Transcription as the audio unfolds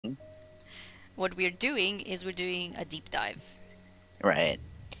what we're doing is we're doing a deep dive. Right.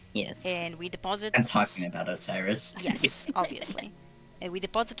 Yes. And we deposit... I'm talking about Osiris. Yes, obviously. And we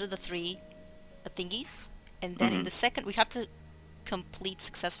deposited the 3 thingies, and then in the second, we have to complete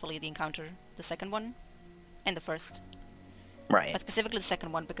successfully the encounter, the second one, and the first. Right. But specifically the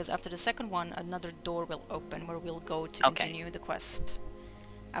second one, because after the second one, another door will open where we'll go to continue the quest.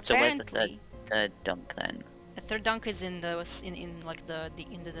 So where's Apparently, the third dunk then? the third dunk is in the like the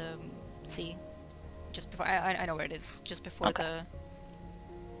sea, just before. I know where it is, just before the.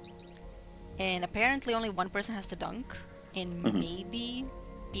 And apparently, only one person has to dunk, and maybe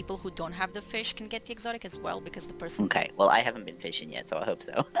people who don't have the fish can get the exotic as well, because the person... Okay, well I haven't been fishing yet, so I hope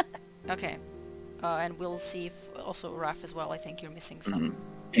so. Okay. And we'll see if also Raph as well, I think you're missing some.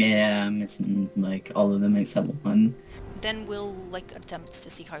 Yeah, I'm missing like all of them except one. Then we'll like attempt to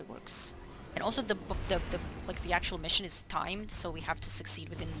see how it works. And also the actual mission is timed, so we have to succeed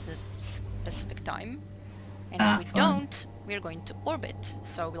within the specific time. And if we don't, we're going to orbit,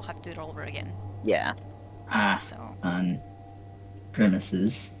 so we'll have to do it all over again. Yeah. So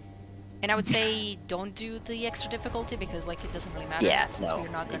grimaces. And I would say don't do the extra difficulty because like it doesn't really matter. Yeah, since no. we're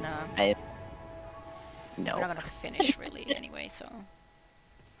not gonna No. we're not gonna finish really anyway, so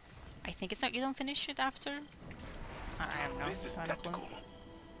I think it's not you don't finish it after. I have no, This is no tactical. clue.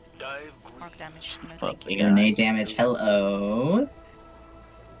 Dive Arc damage. No, Well, thank you. Grenade damage. Hello.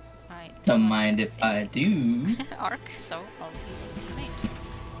 I Don't mind if I do. arc, so I'll use a grenade.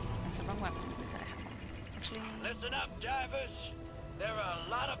 That's a wrong weapon that I have on. Actually, Listen up, divers. There are a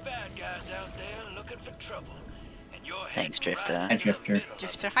lot of bad guys out there looking for trouble. And you're Thanks, heading Drifter. right Hi, to the Drifter. middle of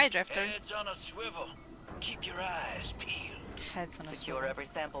Drifter, it. hi Drifter. Heads on a swivel. Keep your eyes peeled. Heads on a Secure swivel. every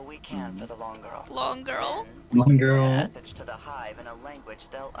sample we can for the long girl. Long girl. Long Send a girl. message to the hive in a language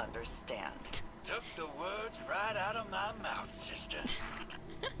they'll understand. Took the words right out of my mouth, sister.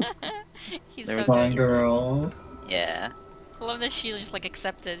 He's There so we go. Long good. girl. Yeah. I love that she just like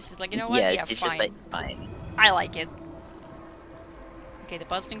accepted. She's like, you know what? Yeah, Yeah, it's fine. just like fine. I like it. Okay,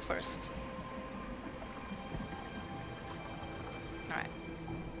 depositing first. Alright.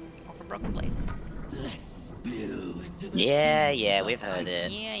 Offer broken blade. Yeah, we've heard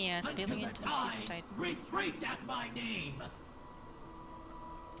it. Yeah, spilling into the seas of Titan. Retreat at my name.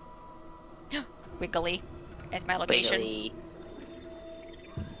 Wiggly. At my location. Wiggly.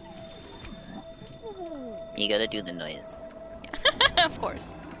 You gotta do the noise. Of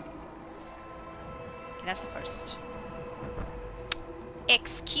course. Okay, that's the first.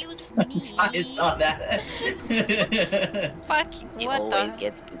 Excuse me. I saw that. Fuck. He What always the?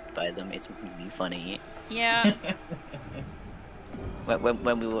 gets spooked by them. It's really funny. Yeah.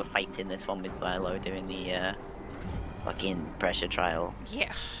 When we were fighting this one with Milo doing the fucking pressure trial.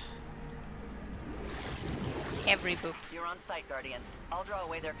 Yeah. Every boop. You're on site, Guardian. I'll draw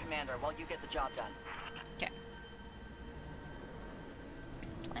away their commander while you get the job done. Okay.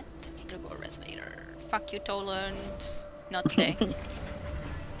 Plant Egregore Resonator. Fuck you, Toland. Not today.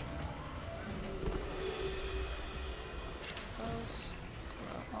 Close.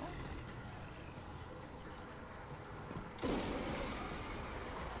 Oh.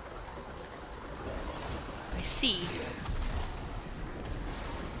 I see.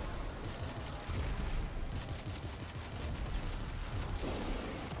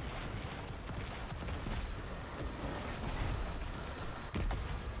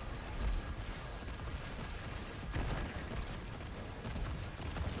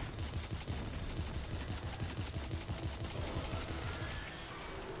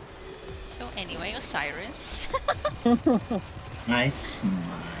 So anyway, Osiris. I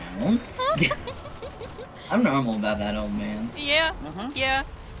smile. I'm normal about that, old man. Yeah, yeah.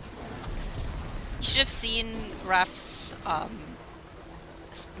 You should have seen Raph's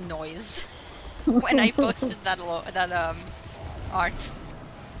noise when I posted that art.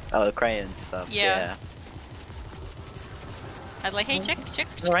 Oh, crayon stuff. Yeah. I was like, hey, check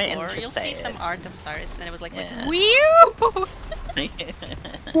Right, or and you'll check see that. some art of Osiris, and it was like, Yeah. whew!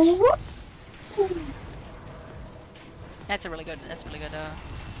 That's really good.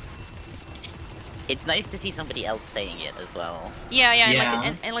 It's nice to see somebody else saying it as well. Yeah.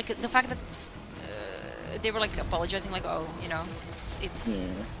 Yeah. And like the fact that they were like apologizing, like, oh, you know,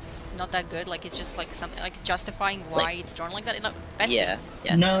 it's not that good. Like it's just like something like justifying why Like- it's drawn like that. No, best Yeah, thing.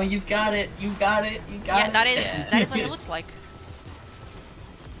 yeah. No, you got it. You got it. You got Yeah, it. that is Yeah. that is what it looks like.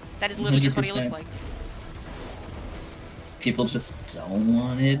 That is literally just what he looks 100%. like. People just don't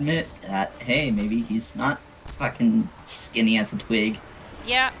want to admit that, hey, maybe he's not fucking skinny as a twig.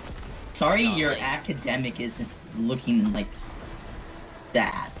 Yeah. Sorry, No, your like- academic isn't looking like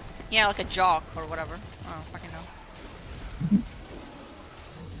that. Yeah, like a jock or whatever. I don't fucking know.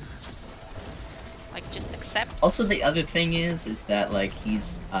 Like, just accept. Also, the other thing is that, like,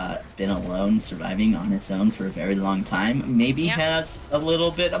 he's been alone, surviving on his own for a very long time. Maybe Yeah. has a little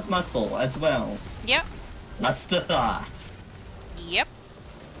bit of muscle as well. Yep. Just a thought. Yep.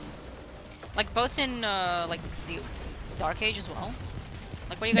 Like, both in, like, the Dark Age as well.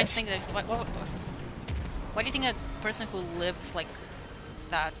 Like, what do you guys Yes. think? What do you think a person who lives like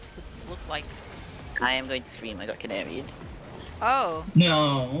that would look like? I am going to scream. I got canaried. Oh,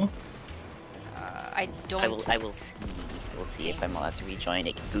 No. I don't. I will see. We'll see if I'm allowed to rejoin.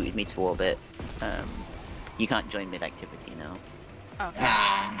 It booted me to orbit. You can't join mid-activity now. Okay.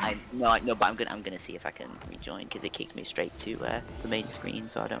 Ah. But I'm gonna see if I can rejoin because it kicked me straight to the main screen.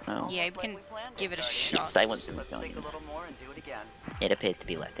 So I don't know. Yeah, you can give it a Yes, shot. I want to Let's rejoin. think a little more and do it again. It appears to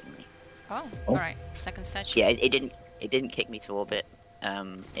be letting me. Oh, Oh. alright. Second session. Yeah, it didn't kick me to orbit.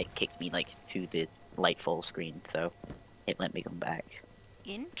 It kicked me like to the lightfall screen, so it let me come back.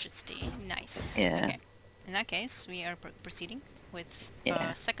 Interesting. Nice. Yeah. Okay. In that case, we are proceeding with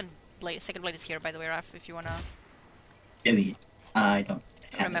Yeah. second blade. Second blade is here, by the way, Raf. If you wanna Really, I don't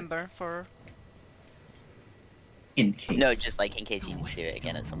have it remember for. in case. No, just like in case you need to do it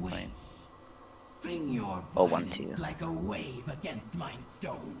again at some point. Bring your Or one, violence two. like a wave against mine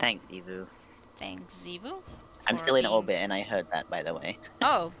stone. Thanks, Evu. Thanks, Zivu. I'm for still in being- orbit, and I heard that, by the way.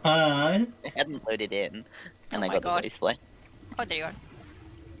 Oh. Hi. I hadn't loaded in, and Oh I my got God. the wasteland. Oh, there you are.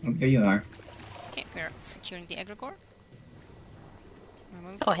 Oh, here you are. Okay, we're securing the egregore.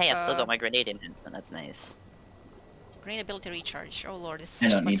 Remove, Oh, hey, I've still uh, got my grenade enhancement. That's nice. Green ability recharge. Oh lord, this is I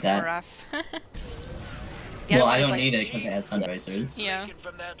just don't like need that. Raf. Well, I don't need it because it has sunrisers. Yeah. Speaking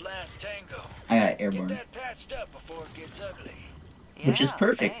from that last tango. I got Get airborne. that patched up before it gets ugly. Which is Yeah,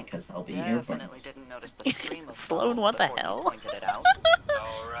 perfect, thanks. because I'll be Definitely airborne. didn't notice the stream of Sloan, bones what the before you hell? pointed it out.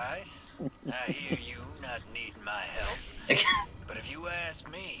 All right. I hear you not needing my help. But if you ask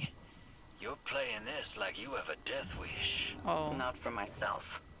me, you're playing this like you have a death wish. Oh. Not for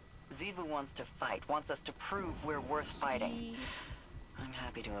myself. Zivu wants to fight, wants us to prove we're worth fighting. I'm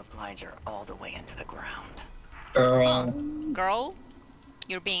happy to oblige her all the way into the ground. Girl. Girl,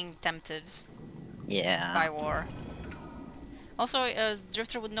 you're being tempted Yeah. by war. Also,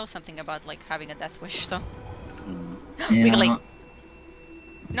 Drifter would know something about like having a death wish, so. Yeah, Wiggling.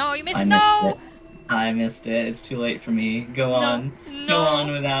 No, you missed. I No. missed it. I missed it. It's too late for me. Go No, on. no. Go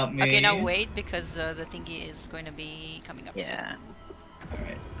on without me. Okay, now wait because the thingy is going to be coming up Yeah. soon.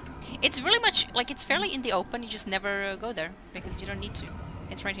 Alright. It's really much like it's fairly in the open. You just never go there because you don't need to.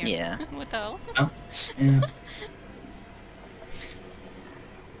 It's right here. Yeah. What the hell? Oh, yeah.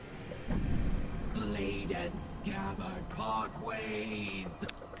 Blade and scabbard part ways.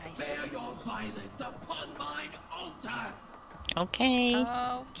 I see. Bear your violence upon mine altar. Okay.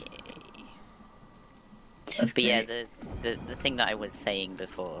 Okay. That's But yeah, great. the thing that I was saying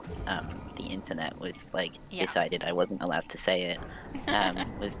before the internet was like Yeah. decided I wasn't allowed to say it.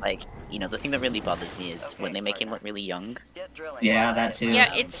 Was like, you know, the thing that really bothers me is when Okay, they make him partner. look really young. Get drilling. Yeah, while I that too. find Yeah,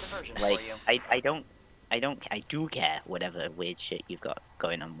 out it's- the diversion Like for you. I do care whatever weird shit you've got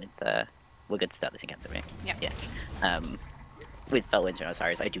going on with we're good to start this encounter, right? Yeah. Yeah. With Felwinter and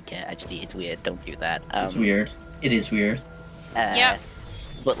Osiris, I do care. Actually, it's weird. Don't do that. It's weird. It is weird. Yeah.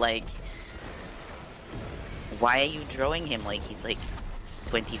 But like, why are you drawing him like he's like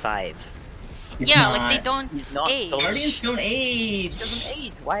 25? It's Yeah, not- like they don't he's not age. Guardians don't age. He doesn't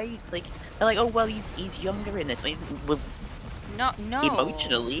age. Why are you like? They're like, oh well, he's younger in this. He's, well, No.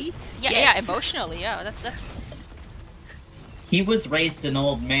 emotionally. Yeah, yes. yeah, emotionally. Yeah, that's. He was raised an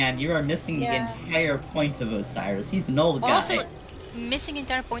old man. You are missing Yeah. the entire point of Osiris. He's an old guy. Also, missing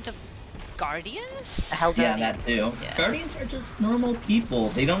entire point of Guardians. How Yeah, Guardian? that too. Yeah. Guardians are just normal people.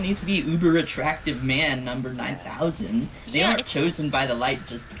 They don't need to be uber attractive man number 9,000. They Yeah, aren't it's- chosen by the light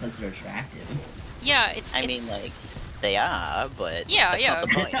just because they're attractive. Yeah, it's. I mean, like, they are, but Yeah, that's yeah. not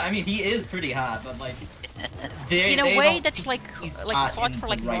the point. I mean, he is pretty hot, but like, in a they way don't that's think like he's hot in for the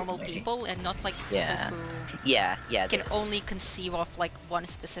like right normal way. people and not like Yeah. people who Yeah, can that's- only conceive of like one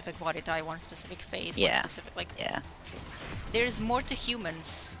specific body type, one specific face, one Yeah. specific like. Yeah. There's more to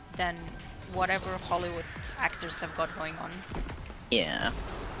humans than whatever Hollywood actors have got going on. Yeah.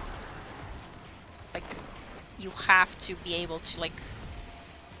 Like, you have to be able to like,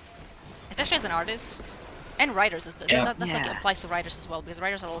 especially as an artist and writers. Yeah. That like Yeah. applies to writers as well because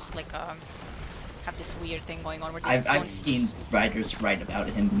writers are also like have this weird thing going on where they I've don't. seen writers write about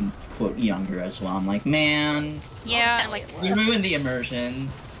him, quote, younger as well. I'm like, man, Yeah, and like. you ruined the immersion.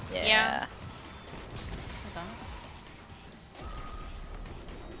 Yeah. Hold on.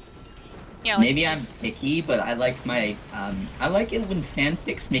 Yeah, like, Maybe I'm just- picky, but I like my I like it when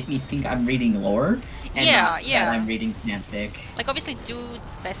fanfics make me think I'm reading lore and Yeah, not yeah. that I'm reading fanfic. Like, obviously, do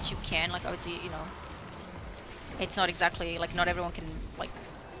best you can. Like, obviously, you know, it's not exactly like not everyone can like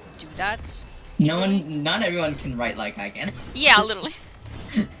do that. Easily. Not everyone can write like I can. Yeah, literally.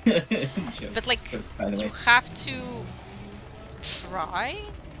 Joke, But like, joke, by the you way. have to try.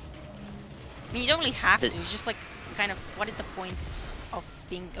 I mean, you don't really have to. The- It's just like, kind of, what is the point of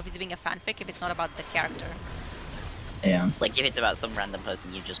it being a fanfic if it's not about the character? Yeah. Like if it's about some random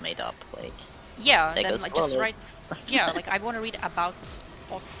person you just made up, like Yeah, there then goes like just spoilers. write. Yeah, like I want to read about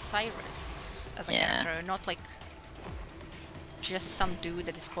Osiris as a Yeah. character, not like just some dude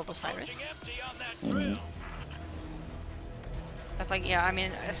that is called Osiris. Empty on that Mhm. drill. But like, yeah, I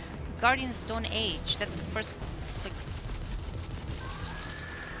mean, Guardians don't age. That's the first, like,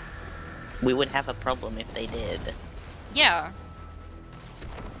 We would have a problem if they did. yeah.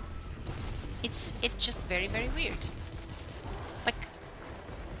 It's just very, very weird. Like,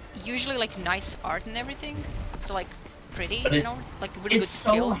 usually like nice art and everything, so like pretty, But you it's- know, like really good It's so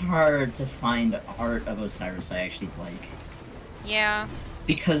skill. hard to find art of Osiris I actually like. Yeah,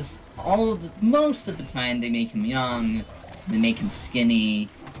 Because most of the time they make him young, they make him skinny,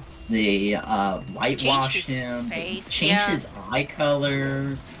 they whitewash his him, they face, change yeah. his eye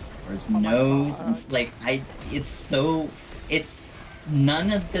color or his Oh my nose, and it's God. like it's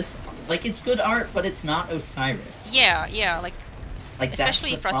none of this, like, it's good art, but it's not Osiris. yeah, yeah. Like, Like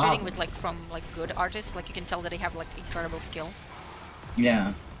especially that's the frustrating problem. with like from like good artists. Like you can tell that they have like incredible skill.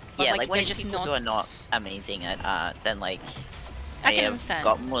 Yeah. But, Yeah, like, like when they're it's just people who are not amazing at art, then like I they can have understand.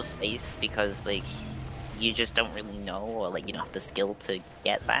 got more space because like you just don't really know, or like you don't have the skill to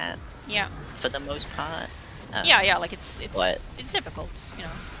get that Yeah, for the most part. yeah. Like it's What? it's difficult, you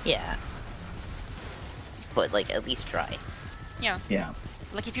know. Yeah. But like at least try. Yeah, Yeah.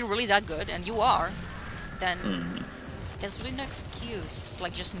 like if you're really that good, and you are, then Mm. there's really no excuse.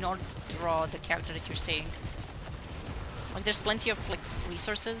 Like just not draw the character that you're seeing. Like there's plenty of like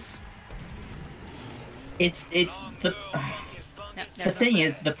resources. It's the No, there the we go. thing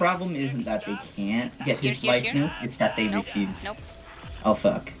is, the problem isn't that they can't get Here, his here, here. likeness, it's that they Nope, refuse. nope. Oh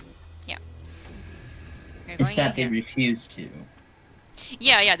fuck. You're It's going that in they here. refuse to.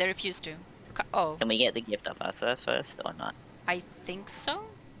 Yeah, yeah, they refuse to. Oh, Can we get the gift of Asa first or not? I think so.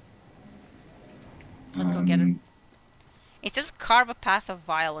 Let's go get it. It says carve a path of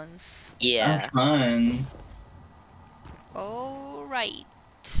violence. Yeah. Oh, fun. Alright.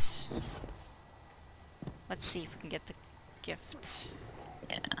 Let's see if we can get the gift.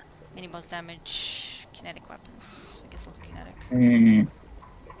 Yeah. Mini boss damage, kinetic weapons. I guess not kinetic. Mm.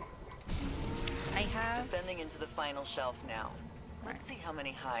 I have. Descending into the final shelf now. Let's see how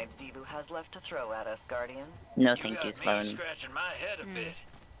many hives Zevu has left to throw at us, Guardian. No, You thank got you, me Sloan. scratching my head a bit.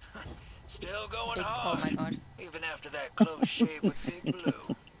 Still going Big. Oh hard. my god. Even after that close shave with Big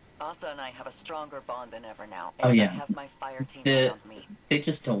Blue. Asa and I have a stronger bond than ever now. Oh, And yeah. I have my fire team The- around me. They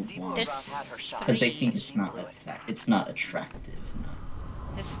just don't Zevu want There's it. had her shot. Because they three. think but it's she not blew it. it's not attractive enough.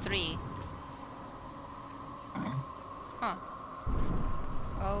 There's 3. Huh? Huh.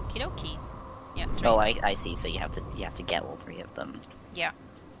 Okie dokie. Yeah, 3. Oh, I see. So you have to get all 3 of them. Yeah.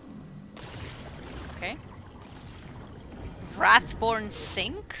 Okay. Wrathborn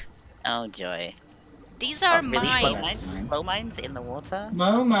Sink? Oh joy. These are Oh, really? Slow mines. mines? Slow mines in the water?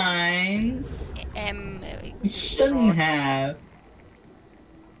 Low mines. You shouldn't have.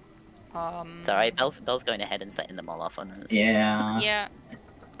 It's alright. Bell's going ahead and setting them all off on us. Yeah. Yeah.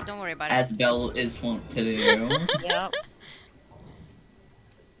 Don't worry about it. As Bell is wont to do. Yep.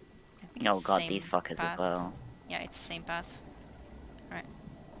 I think Oh it's god, same these fuckers as path. well. Yeah, it's the same path. Alright.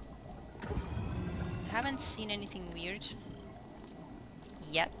 Haven't seen anything weird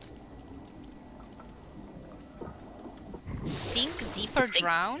yet. Sink deeper Sink.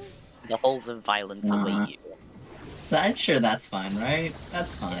 drown? The holes of violence await you. I'm sure that's fine, right?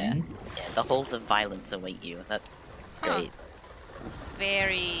 That's fine. Yeah, the holes of violence await you. That's Huh. great.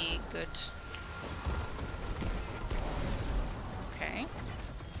 Very good. Okay.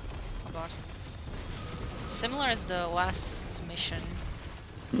 Oh god. Similar as the last mission.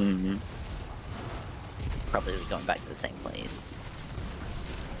 Mm-hmm. Probably going back to the same place.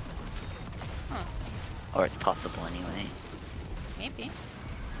 Huh. Or it's possible anyway. Maybe.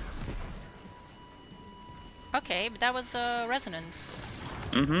 Okay, but that was resonance.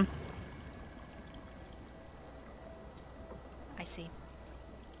 Mm-hmm. I see.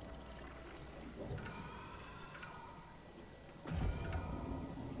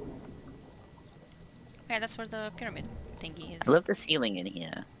 Yeah, that's where the pyramid thingy is. I love the ceiling in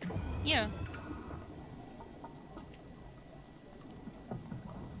here. Yeah.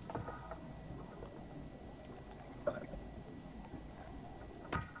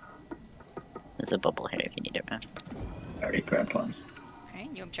 There's a bubble here if you need it, man. I already grabbed one. Okay,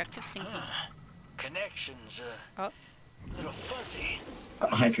 new objective, sink deep. Connections, Oh. a little fuzzy. Oh,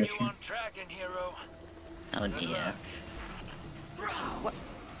 Keeping hydration. you on tracking, hero. Oh Good dear. luck.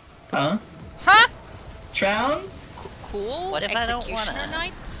 Huh? Huh? Drown? Cool. What if I don't Executioner wanna?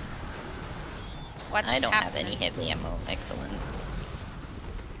 Knight? What's I don't have happening? any heavy ammo. Excellent.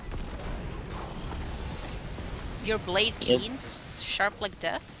 Your blade Yep. keen, sharp like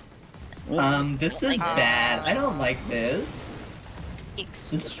death? This is bad. I don't like this.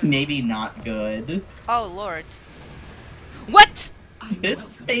 This is maybe not good. Oh lord. What? I This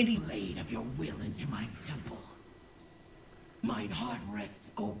welcome baby- the blade of your will into my temple. Mine heart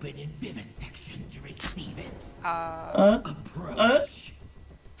rests open in vivisection to receive it. Approach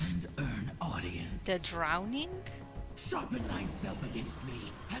and earn audience. The drowning? Sharpen thyself against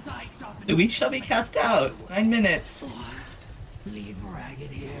me as I sharpen. We shall be cast out. 9 minutes. Or leave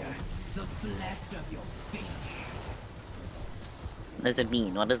ragged here the flesh of your feet. There's a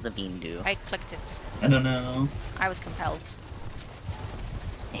bean. What does the bean do? I clicked it. I don't know. I was compelled.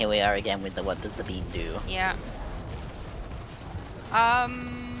 Here we are again with the what does the bean do? Yeah.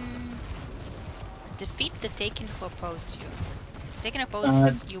 Defeat the Taken who oppose you. The Taken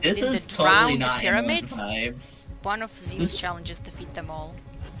oppose you This within is the totally drowned not pyramid. vibes. One of Zeus' This- challenges, defeat them all.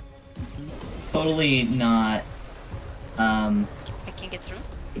 Totally not. I can't get through.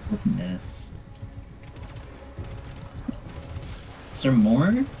 Goodness. Is there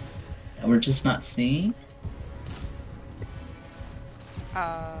more that we're just not seeing?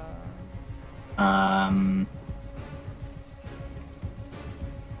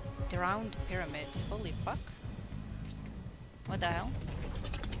 Drowned pyramid. Holy fuck. What the hell?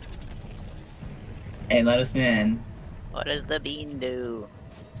 Hey, let us in. What does the bean do?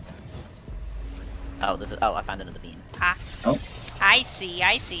 Oh, this is. Oh, I found another bean. Ah. Oh. I see,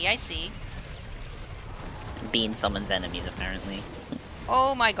 I see, I see. Bean summons enemies, apparently.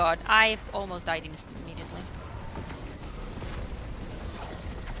 Oh my god, I've almost died immediately.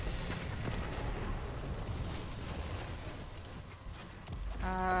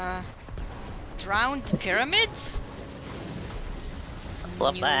 Drowned pyramids?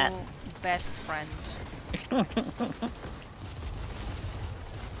 Love New that. best friend. Oh.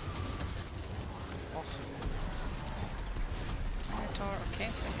 Monitor, okay, okay.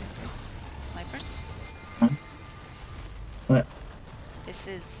 Snipers. What? This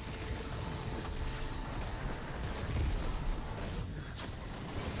is...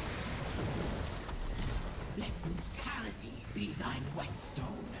 Let brutality be thine whetstone.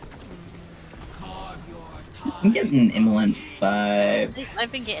 Carve your time. I'm getting Immolent vibes.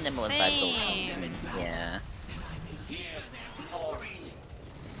 I've been getting Immolent vibes all Same. season. Yeah.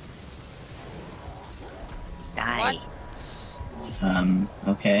 Die. What?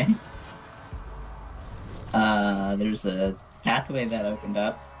 Okay. There's a pathway that opened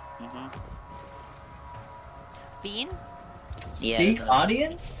up. Mm-hmm. Bean? Yeah. See, there's a-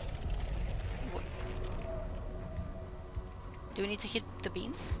 audience? Do we need to hit the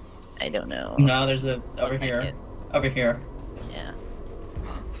beans? I don't know. No, there's a over Like here. it. Over here. Yeah.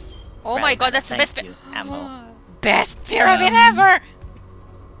 Oh Right, my god, right, that's the thank best you. Ammo. Best pyramid Um, ever!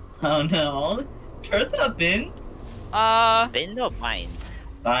 Oh no. Turtha bin? Bend or bind?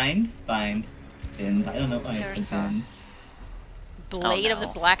 Bind? Bind. Bin. I don't know why it's Turtha. bin. Blade of the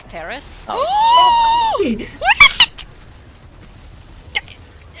no. Black Terrace? Oh. What the heck?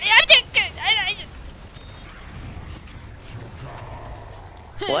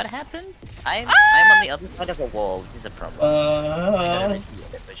 What happened? I'm on the other side of a wall. This is a problem.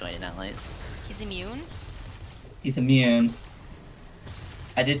 For joining allies. He's immune? He's immune.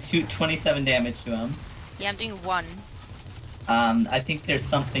 I did 27 damage to him. Yeah, I'm doing 1. I think there's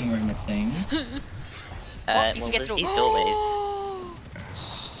something we're missing. You Well, can get there's through. these doorways.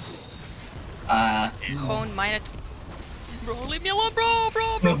 Cone minute. Bro, leave me alone, bro.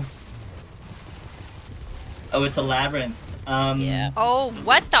 Oh, it's a labyrinth. Yeah. Oh,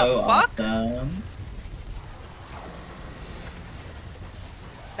 what the So fuck? awesome.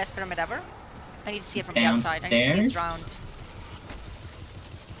 Best pyramid ever? I need to see it from the outside. I need to see it Downstairs? drowned.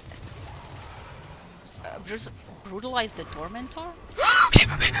 Brutalize the Tormentor?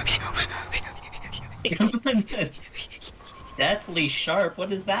 Deathly sharp. What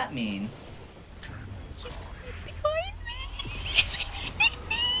does that mean? He's behind me!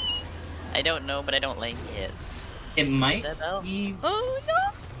 I don't know, but I don't like it. It might That bell? be. Oh no!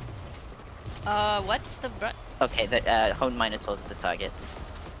 What's the Okay, the honed minotaurs are the targets.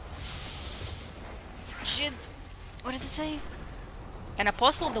 Shit! What does it say? An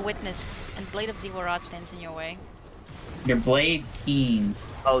apostle of the witness and blade of Zivorod stands in your way. Your blade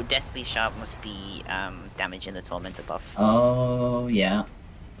keens. Oh, Deathly Sharp must be damaging the Tormentor buff. Oh, yeah.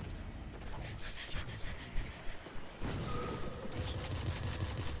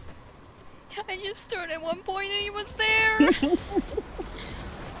 I just turned at one point and he was there!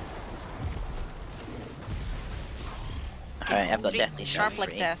 Alright, I've got Three Deathly Sharp. sharp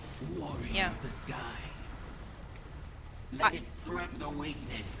like death. Warrior Yeah. of the sky. Let it strip the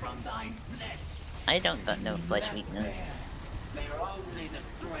weakness from thy flesh. I don't got no flesh weakness. They are only the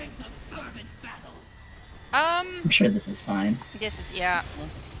strength of fervent battle. I'm sure this is fine. This is, yeah.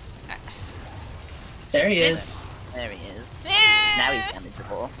 There he This- is. There he is. Eh! Now he's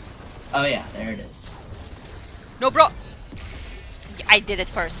damageable. Oh yeah, there it is. No, bro! Yeah, I did it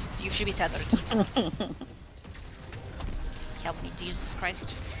first. You should be tethered. Help me, Jesus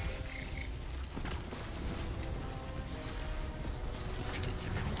Christ. Dude, so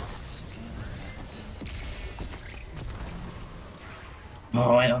horrendous.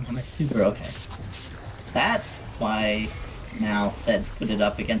 Oh, I don't have my super. Okay. That's why Mal said put it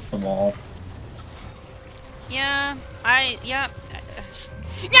up against the wall. Yeah, yeah.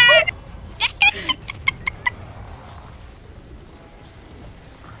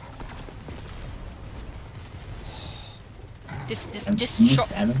 This I'm just almost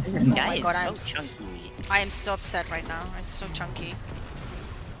shocked. at him. This Oh my guy God, is so chunky. I am so upset right now. It's so chunky.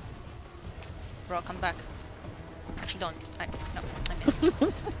 Bro, come back. Actually, don't. No, I missed.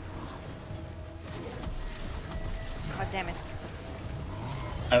 God damn it.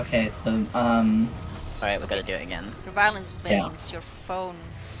 Okay, so Alright, we're gonna do it again. Your violence Yeah. veins, your phone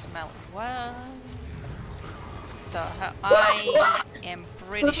smell. What the hell? I am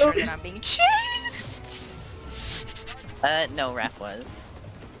pretty sure that I'm being chased. No, Raph was.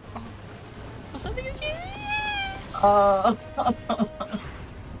 Was that being chased? uh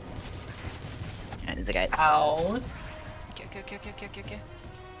And there's a guy at the stairs. ow. Okay.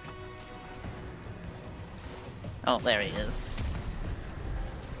 Oh, there he is.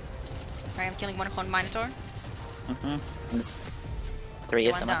 I am killing one Minotaur. Mm-hmm. There's 3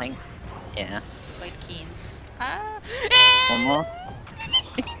 of One them, down. I think. Yeah. Blade Keens. Ah! One more.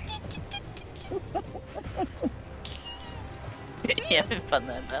 You haven't fun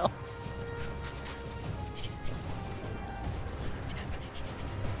that, Bell.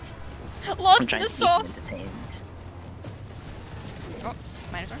 Lost I'm in trying the to keep him sauce. entertained. Oh,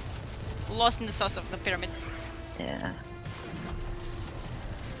 Minotaur. Lost in the sauce of the pyramid. Yeah.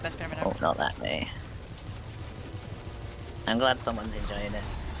 It's the best pyramid Oh, ever. not that way. I'm glad someone's enjoying it.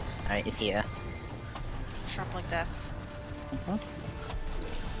 Alright, he's here. Sharp like death. Mhm.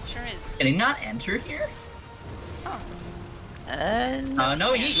 Sure is. Can he not enter here? Oh. No. Oh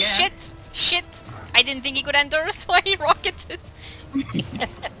no, he yeah. Shit! Shit! I didn't think he could enter, so I rocketed.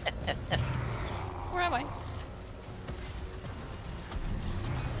 Where am I?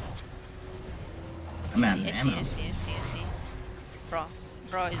 I'm out of I ammo. see.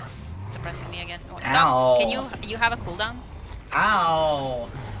 Bro is suppressing me again. Oh, Ow. stop! Can you have a cooldown? Ow!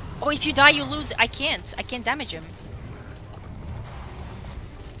 Oh, if you die, you lose. I can't damage him.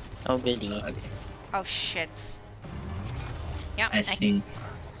 Oh, goody. Okay, Oh shit. Yeah, I see.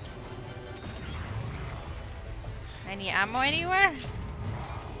 Any ammo anywhere?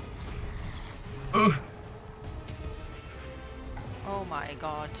 Ooh. Oh my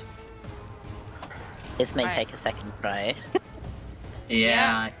god. This may Alright. take a second try.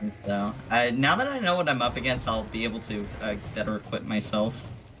 Yeah, I think so. Now that I know what I'm up against, I'll be able to better equip myself.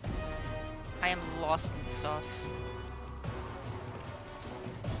 I am lost in the sauce.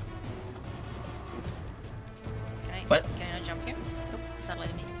 What? Can I not jump here? Nope, it's not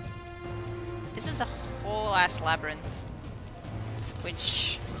letting me. This is a whole ass labyrinth.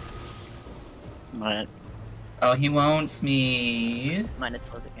 Which... Right. Oh, he wants me.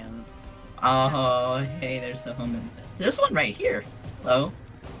 Minotaurs again. Oh, hey, there's a home. There's one right here. Hello.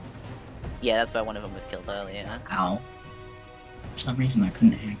 Yeah, that's why one of them was killed earlier. Ow. For some reason, I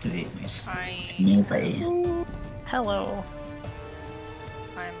couldn't activate my melee. Hello.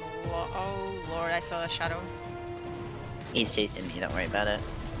 I'm oh lord, I saw a shadow. He's chasing me, don't worry about it.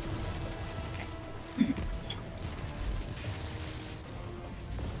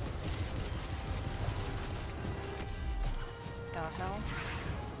 The hell?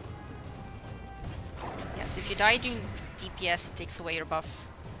 Yeah, so if you die doing DPS, it takes away your buff.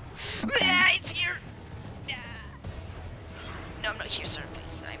 Okay. Ah, it's here! Ah. No, I'm not here, sir,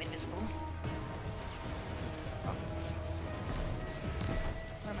 please. I'm invisible. Oh.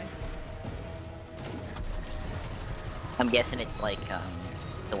 Where am I? I'm guessing it's like,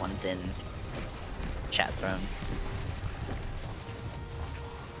 the ones in Chat Throne.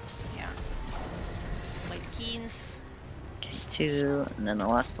 Yeah. Blade teens. Okay, 2, and then the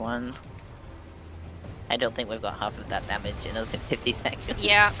last one. I don't think we've got half of that damage in us in 50 seconds.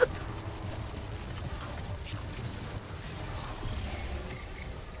 Yeah.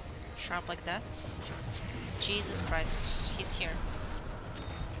 Sharp like death. Jesus Christ, he's here.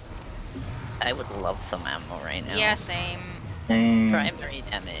 I would love some ammo right now. Yeah, same. Primary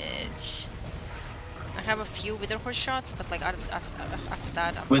damage. I have a few Wither Horse shots, but like after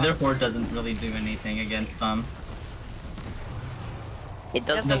that, I'm Wither fucked. Horde doesn't really do anything against It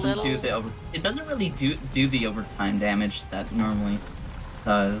does Just a not little- It doesn't really do the overtime damage that it normally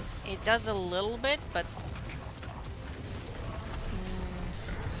does. It does a little bit, but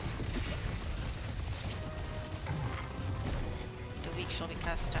the weak shall be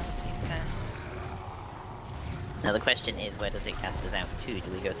cast out in 10. Now the question is, where does it cast us out to?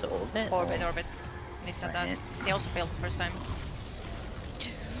 Do we go to orbit? Orbit, orbit. They said Right. that. They also failed the first time.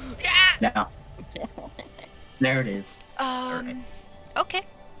 Now, there it is. Okay.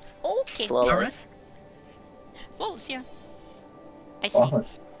 Okay. Flawless. Flawless, yeah. I see.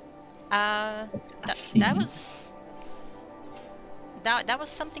 Flawless. That was... That was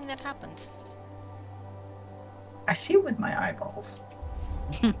something that happened. I see it with my eyeballs.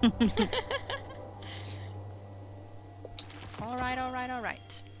 Alright, alright,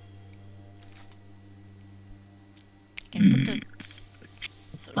 alright. Can put the...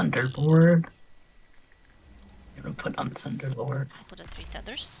 Thunderlord. Gonna put on Thunderlord. I'll put the 3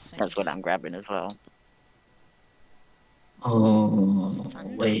 tethers. So That's what I'm grabbing as well. Oh,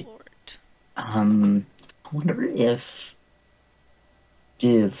 wait. Thunderlord. I wonder if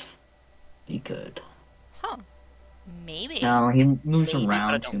Div be good. Huh. Maybe. No, he moves Maybe, but I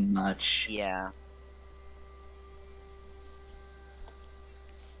around don't- too much. Yeah.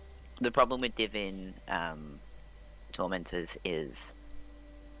 The problem with divin tormentors is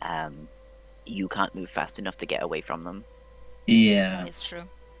you can't move fast enough to get away from them. Yeah. It's true.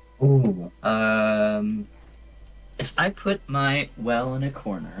 Ooh. If I put my well in a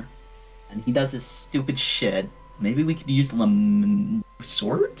corner, and he does his stupid shit, maybe we could use the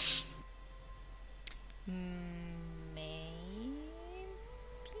swords? Maybe.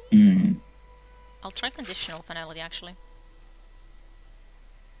 Hmm. I'll try conditional finality actually.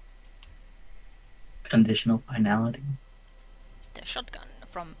 Conditional finality. The shotgun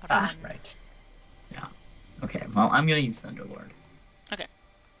from Ah, Run. right. Yeah. Okay, well, I'm gonna use Thunderlord. Okay.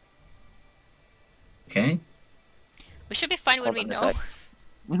 Okay? We should be fine when Hold we on a know. sec.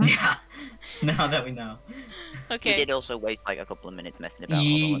 Yeah. Now that we know. He Okay. did also waste like a couple of minutes messing about.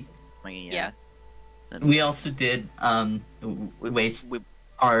 Ye- Yeah. We also did, waste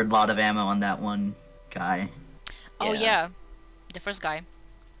our lot of ammo on that one guy. Oh Yeah. yeah. The first guy.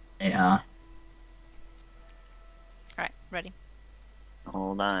 Yeah. Alright, ready.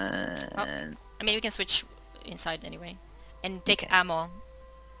 Hold on. I mean we can switch inside anyway. And take Okay. ammo.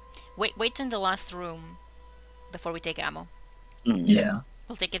 Wait in the last room before we take ammo. Mm. Yeah.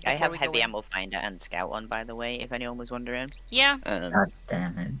 We'll take it I before have we go heavy in. ammo finder and scout on, by the way, if anyone was wondering. Yeah. God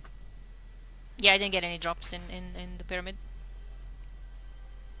damn it. Yeah, I didn't get any drops in the pyramid.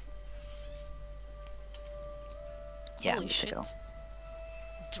 Yeah, Holy good to shit. go.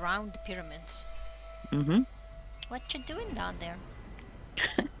 Drowned the pyramid. Mm-hmm. What you doing down there?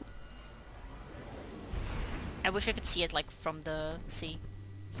 I wish I could see it like from the sea.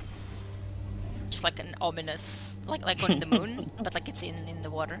 Just like an ominous, like on the moon, but like it's in the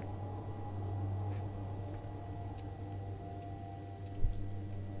water.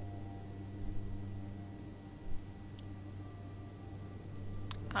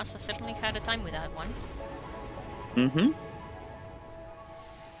 Asa certainly had a time with that one. Mm-hmm.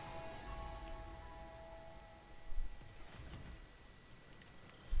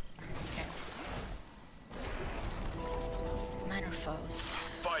 Okay. Minor foes.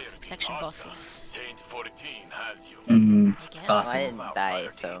 Fire Protection bosses. Saint 14 has you. Mm, I guess. Awesome. I didn't die,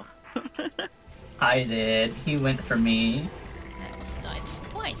 so. I did. He went for me. I also died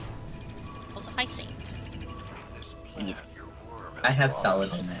twice. Also, High Saint. Yes. I have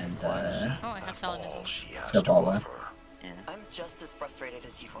Saladin and, Oh, I have Saladin as well. Zavala. Yeah. I'm just as frustrated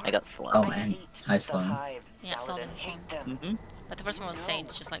as you are. I got slung. Oh, I and hate hi, the Sloan. Hive, Yeah, Saladin, Saladin's hate one. them. Mm-hmm. But the first one was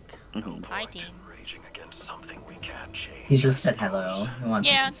Saint, just like, Mhm. hi team. Raging against something we can't change. He just said hello. He wants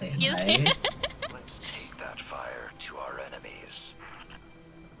Yeah, to say you- hi. Let's take that fire to our enemies.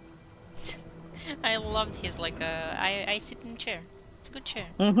 I loved his like, I sit in a chair. It's a good chair.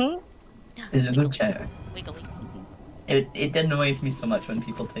 Mm-hmm. It's a good chair. Wiggly. It annoys me so much when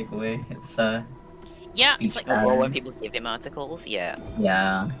people take away. It's Yeah, it's like, Uh, Or when people give him articles, yeah.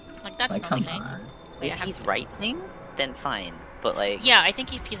 yeah. like that's Like not come insane. on. Wait, I If have he's to- writing, then fine. but like Yeah, I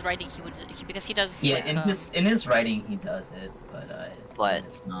think if he's writing, because he does. Yeah, like, in his writing he does it, but when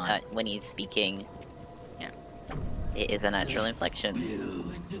it's not. when he's speaking, Yeah. it is a natural inflection.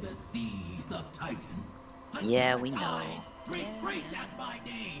 Spill into the seas of Titan. Yeah, we know. Retreat at my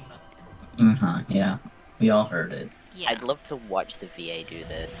name. Yeah, we all heard it. Yeah. I'd love to watch the VA do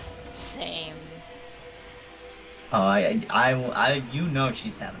this. Same. Oh, you know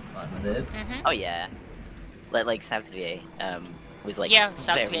she's having fun with it. Mm-hmm. Oh yeah, like Sav's VA was like Yeah,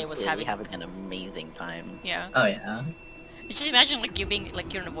 Sav's very VA was clearly having- having an amazing time. Yeah. Oh yeah. Just imagine like you being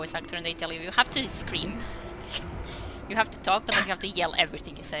like you're a voice actor and they tell you have to scream, you have to talk, but like you have to yell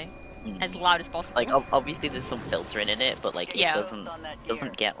everything you say as loud as possible. Like obviously there's some filtering in it, but like Yeah. it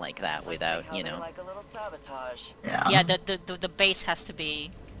doesn't get like that without How they you know. like a little sabotage. Yeah. Yeah, the bass has to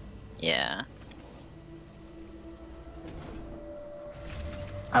be. Yeah.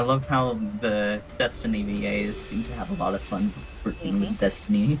 I love how the Destiny VAs seem to have a lot of fun working with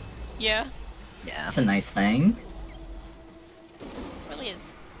Destiny. Yeah, Yeah. It's a nice thing. really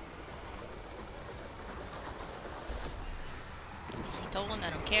is. Easy Dolan, I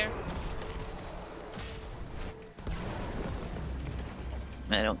don't care.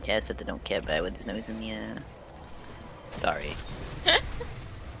 I don't care, so they don't care about with his nose in the air. Sorry.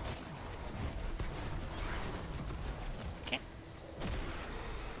 Okay.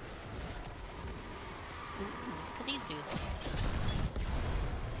 Ooh, look at these dudes.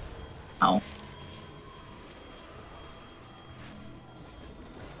 Ow.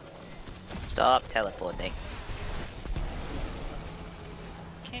 Stop teleporting.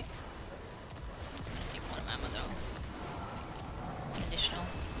 Okay. Just gonna take one of ammo though. Additional.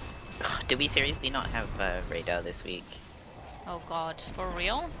 Ugh, do we seriously not have radar this week? Oh god, for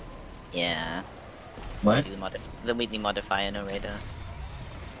real? Yeah. What? The weekly modifier, no radar.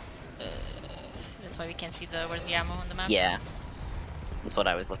 That's why we can't see where's the ammo on the map. Yeah. That's what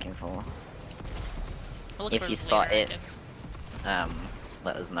I was looking for. We'll look If for you it spot later, I it. guess.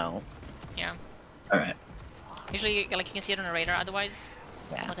 Let us know. Yeah. Alright. Usually, like you can see it on a radar. Otherwise,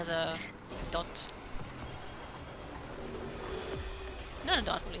 Yeah. like as a dot. Not a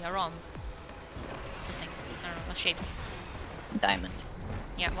dot, really. A ROM. Something. I don't know. A shape. Diamond.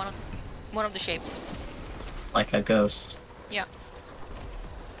 Yeah, one of the shapes. Like a ghost. Yeah.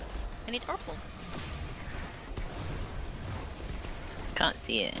 I need purple. Can't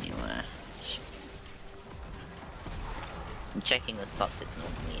see it anywhere. Shit. I'm checking the spots it's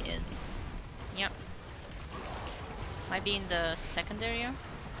normally in. Yep. Might be in the second area.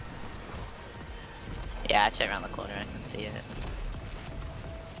 Yeah, I checked around the corner, I can see it.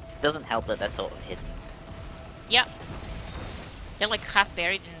 Doesn't help that they're sort of hidden. Yeah. They're like half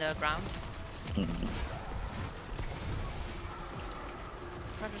buried in the ground. Mhm.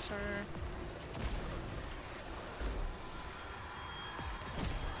 Predator.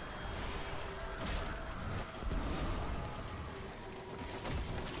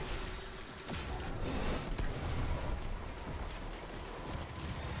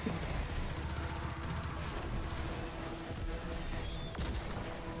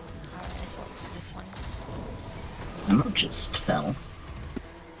 Alright, this one. Ammo just fell.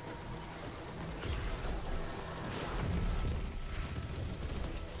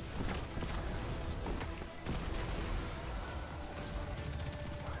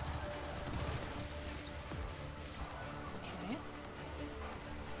 Okay.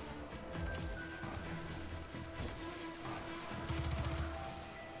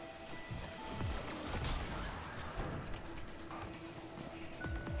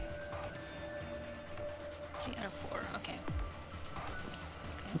 Three out of four. Okay.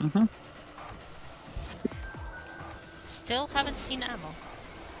 Okay. Mhm. Still haven't seen ammo.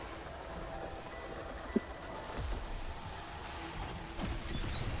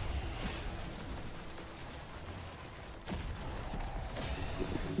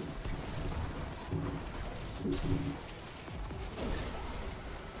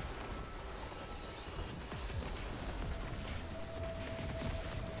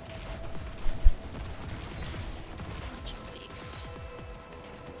 Please.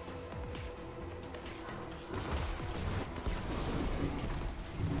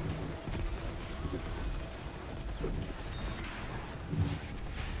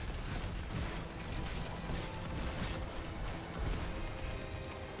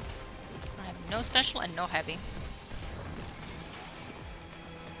 I have no special and no heavy.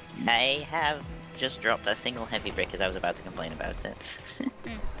 I have just dropped a single heavy brick as I was about to complain about it.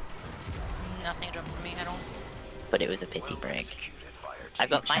 Nothing dropped for me at all. But it was a pity Well break. executed, fire I've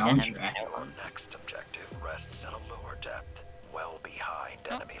got team. fine Challenge hands rack. now. Our next objective rests at a lower depth, well behind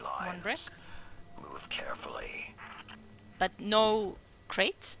Oh, enemy lines. one brick. Move carefully. But no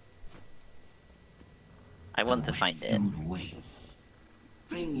crate? I want to find it. Stone waits.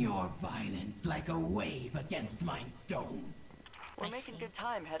 Bring your violence like a wave against mine stones. We're I making see. good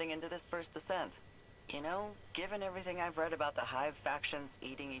time heading into this first descent. You know, given everything I've read about the Hive factions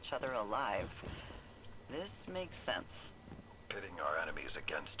eating each other alive, this makes sense. Pitting our enemies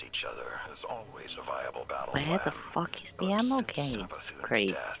against each other is always a viable battle Where plan. the fuck is the But ammo since crate? Savathun's Great.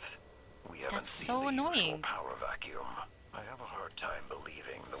 death, we haven't That's seen so the usual annoying. power vacuum. I have a hard time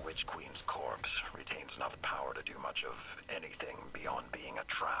believing the Witch Queen's corpse retains enough power to do much of anything beyond being a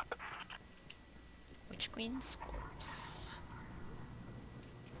trap. Witch Queen's corpse.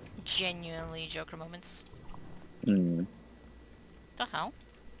 Genuinely Joker moments. Hmm. The hell?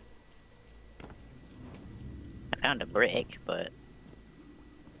 I found a brick, but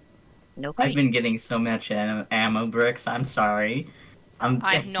no I've crate. been getting so much ammo bricks. I'm sorry.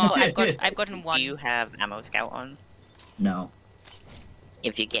 I've not. I've gotten one. Do you have ammo scout on? No.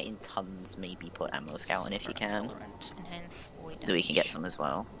 If you're getting tons, maybe put ammo scout on if you can, Accelerant, enhance void so we can get damage. some as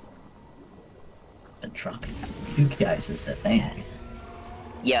well. The dropping you guys is the thing.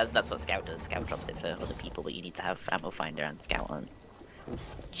 Yeah, that's what scout does. Scout drops it for other people, but you need to have ammo finder and scout on.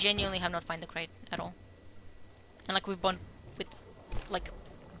 Genuinely have not found the crate at all. And like we've been with, like,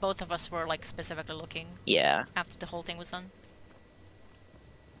 both of us were like specifically looking Yeah. after the whole thing was done.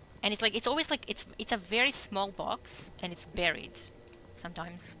 And it's like, it's always like, it's a very small box and it's buried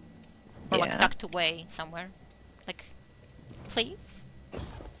sometimes. Or like Yeah. tucked away somewhere. Like, please?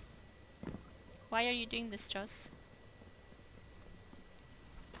 Why are you doing this, Joss?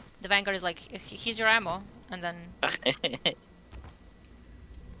 The Vanguard is like, here's your ammo, and then, but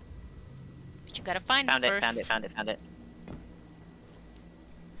you gotta find Found it it, first. found it, found it, found it.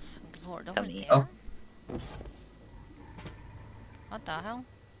 Lord, over Tell me. there? Oh. What the hell?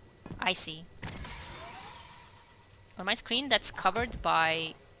 I see. On my screen, that's covered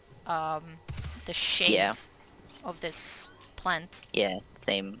by the shade Yeah. of this plant. Yeah,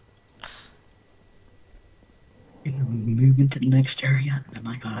 same. Move into the next area, and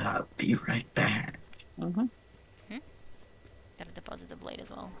I gotta be right back. Mm-hmm. Gotta deposit the blade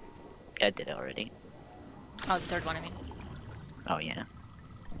as well. I did it already. Oh, the third one, I mean. Oh yeah.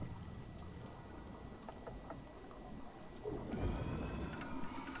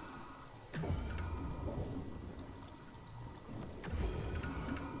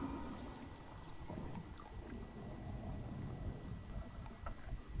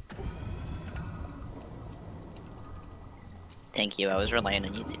 Thank you, I was relying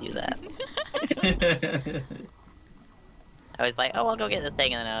on you to do that. I was like, oh, I'll go get the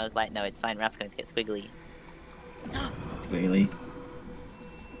thing, and then I was like, no, it's fine, Raph's going to get squiggly. Really?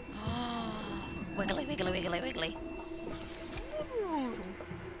 Wiggly, wiggly, wiggly, wiggly.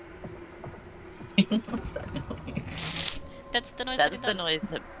 What's that noise? That's the noise That's that the it does. noise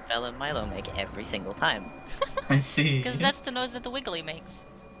that Belle and Milo make every single time. I see. Because that's the noise that the wiggly makes.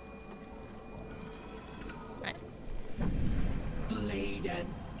 Right. Blade and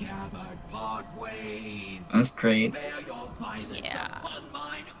scabbard part ways. That's great. Bear your violence Yeah. upon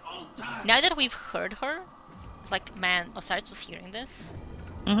mine altar. Now that we've heard her, it's like, man, Osiris was hearing this.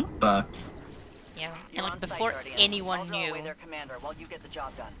 But Yeah. You're And like on site, before Guardian. anyone I'll draw knew away their commander while you get the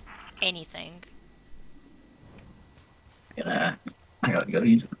job done. anything. I gotta go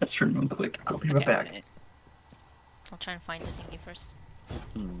use the restroom real quick. I'll be right Okay. back. Right. I'll try and find the thingy first.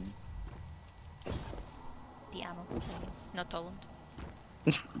 Hmm. The ammo, maybe. Not Toland.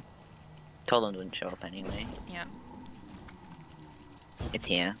 Toland wouldn't show up anyway. Yeah. It's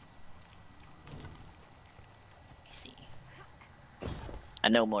here. I see. I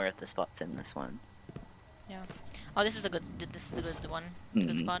know more of the spots in this one. Yeah. Oh, this is the good. This is the good one. The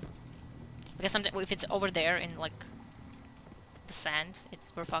good Mhm. spot. Because sometimes if it's over there in like the sand,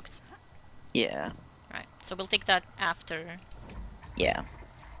 we're fucked. Yeah. Right. So we'll take that after, Yeah.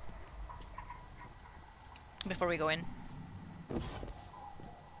 before we go in.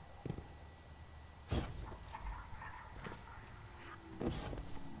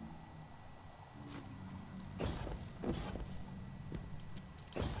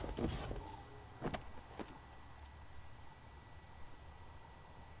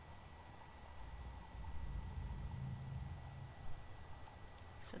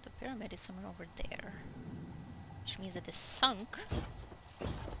 So the pyramid is somewhere over there, which means that it's sunk. No,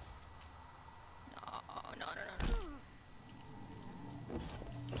 no, no, no, no.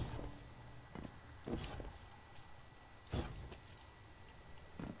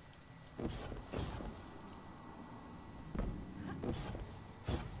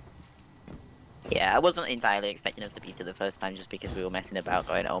 Yeah, I wasn't entirely expecting us to beat it the first time just because we were messing about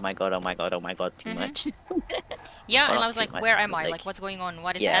going, oh my god, oh my god, oh my god, too much. Yeah, Well, and I not was too like, much, where am but I? Like, what's going on?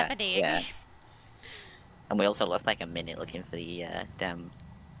 What is yeah, happening? yeah. And we also lost like a minute looking for the damn...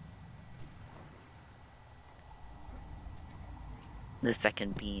 The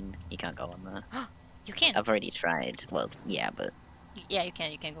second bean. You can't go on there. You can. I've already tried. Well, yeah, but Yeah, you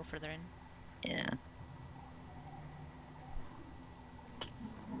can. You can go further in. yeah.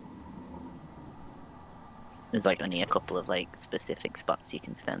 There's like only a couple of like specific spots you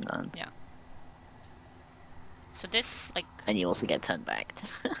can stand on. Yeah. So this, like... And you also get turned back.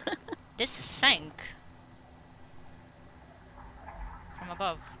 This sank. From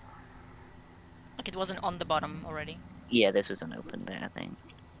above. Like it wasn't on the bottom already. Yeah, this was an open there, I think.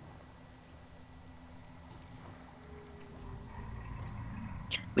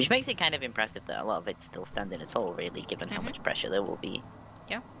 Which makes it kind of impressive that a lot of it's still standing at all, really, given how much pressure there will be.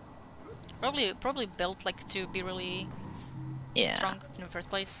 Yeah. Probably built like to be really strong in the first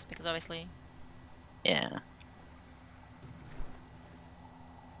place, because obviously... Yeah.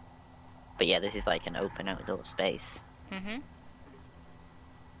 But yeah, this is like an open outdoor space.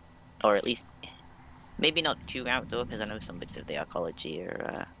 Or at least, maybe not too outdoor, because I know some bits of the arcology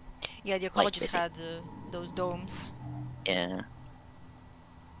are... yeah, the arcologists had those domes. Yeah.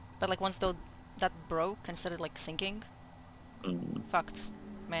 But like once that broke and started like sinking, fucked.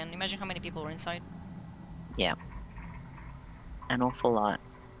 Man, imagine how many people were inside. Yeah. An awful lot.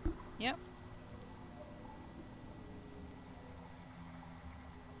 Yeah.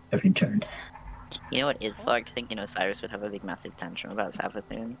 I've returned. You know what is fucked? Thinking Osiris would have a big massive tantrum about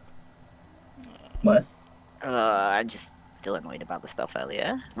Savathun. What? I'm just still annoyed about the stuff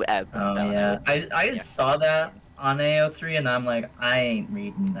earlier. Oh yeah, I saw that on AO3 and I'm like, I ain't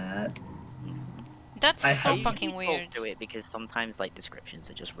reading that. That's I so hate fucking weird. Do it because sometimes like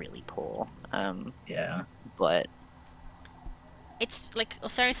descriptions are just really poor. Yeah. But it's like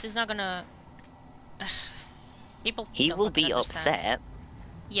Osiris is not gonna. People. He will fucking be understand. upset.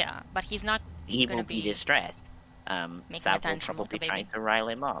 Yeah, but he's not. He gonna will be distressed. Sav will probably try to rile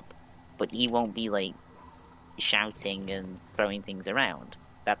him up, but he won't be like shouting and throwing things around.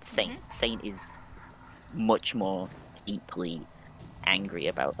 That's Saint. Saint is much more deeply angry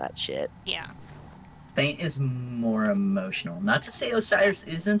about that shit. Yeah. Saint is more emotional. Not to say Osiris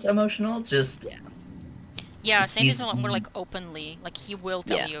isn't emotional, just... Yeah, Saint is more like openly. Like, he will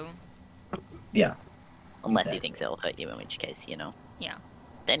tell you. Yeah. Unless he thinks it'll hurt you, in which case, you know. Yeah.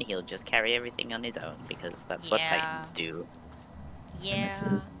 Then he'll just carry everything on his own, because that's what Titans do.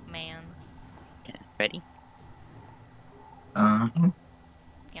 Yeah, man. Yeah. Ready? Yeah,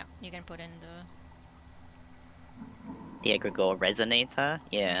 you can put in the egregore resonator.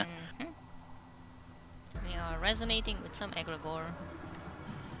 Yeah. We are resonating with some egregore.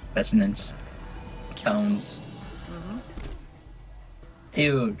 Resonance. Tones.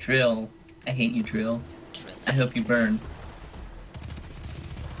 Ew, Drill. I hate you, Drill. I hope you burn.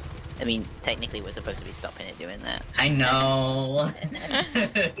 I mean, technically we're supposed to be stopping it doing that. I know.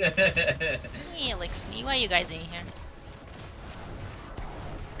 Hey, Elixir, why are you guys in here?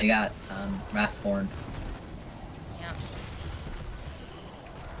 They got, Wrathborn. Yeah.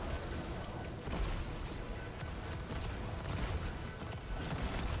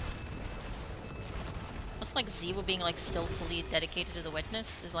 Also, like, Ziva being, like, still fully dedicated to the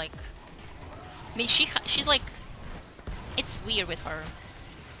witness is, like... I mean, she's, like... It's weird with her.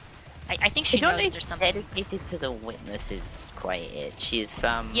 I think she knows there's something... dedicated to the witness is quite it. She's,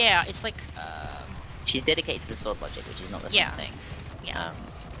 Yeah, it's like, she's dedicated to the sword logic, which is not the same thing. Yeah.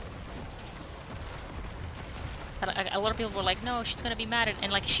 But a lot of people were like, no, she's gonna be mad,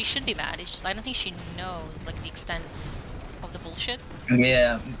 and like, she should be mad. It's just, I don't think she knows, like, the extent of the bullshit.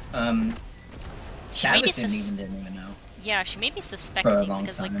 Yeah, Savathun didn't even know. Yeah, she may be suspecting,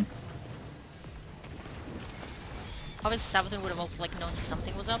 because, time. like... Obviously, Savathun would have also, like, known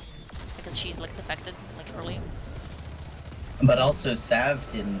something was up, because she, like, defected, like, early. But also, Sav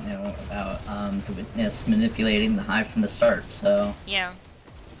didn't know about, the witness manipulating the hive from the start, so... Yeah.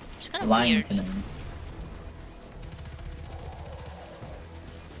 Which is kind of weird.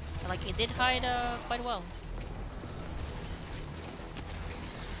 But, like, it did hide, quite well.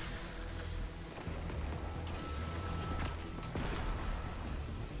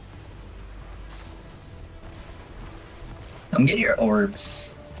 Come get your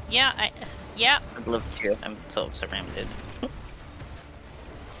orbs. Yeah, yeah. I'd love to. I'm sort of surrounded.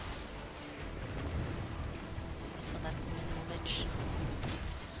 So that miserable bitch.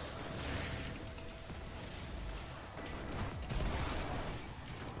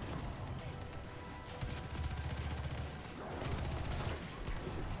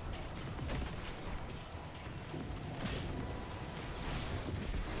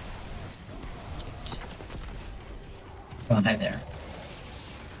 Oh, hi there.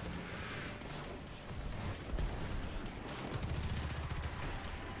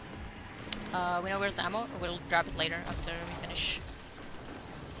 We know where's the ammo. We'll grab it later after we finish.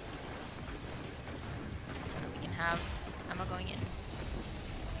 So that we can have ammo going in.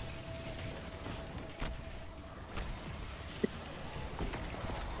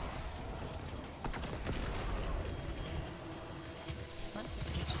 Let's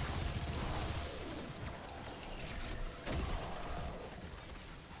do.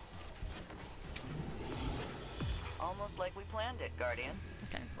 Almost like we planned it, Guardian.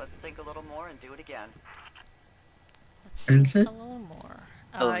 Okay. Let's sink a little more and do it again. Let's Where is sink it? a little more.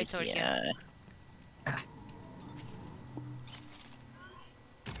 Oh, It's over here.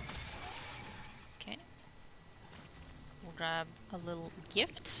 Okay. We'll grab a little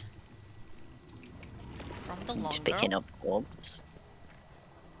gift from the long Just picking girl. up orbs.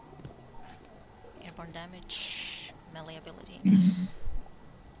 Airborne damage, melee ability.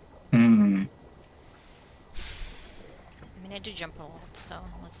 Hmm. I mean, I do jump a lot, so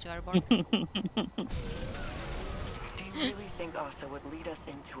let's do airborne. Do you really think Asa would lead us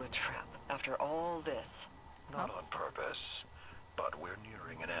into a trap after all this? Not on purpose, but we're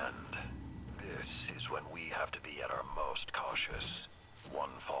nearing an end. This is when we have to be at our most cautious. One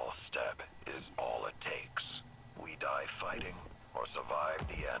false step is all it takes. We die fighting, or survive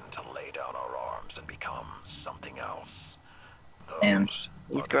the end to lay down our arms and become something else. Man. Those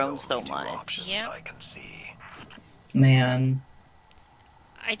He's are the grown only so two much. options Yeah. I can see. Man.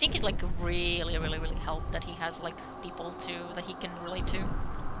 I think it like really helped that he has like people that he can relate to.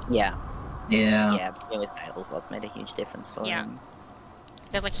 Yeah. Yeah. Yeah, being with Idle Slots made a huge difference for Yeah. him.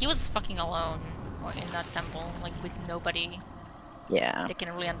 Because like he was fucking alone in that temple, like with nobody Yeah. that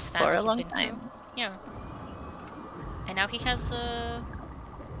can really understand For what a he's long been time. through. Yeah. And now he has The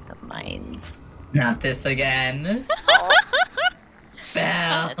mines. Not this again.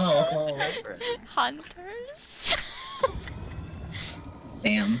 Bell. hunters.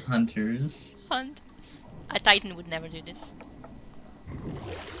 Damn hunters. Hunters. A Titan would never do this.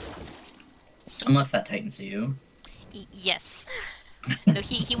 So, Unless that tightens you. yes. No,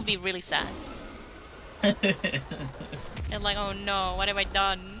 he would be really sad. And like, oh no, what have I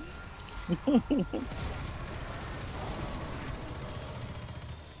done?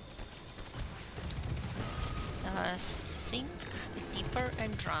 Sink deeper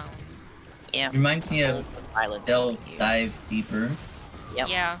and drown. Yeah. Reminds me of Islands Delve, with you. Dive Deeper. Yep.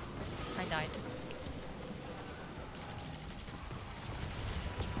 Yeah, I died.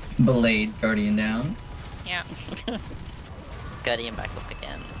 Blade Guardian down. Yeah. Guardian back up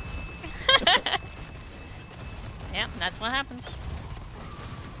again. Yeah, that's what happens.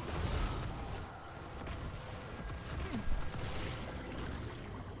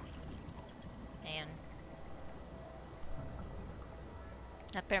 Man.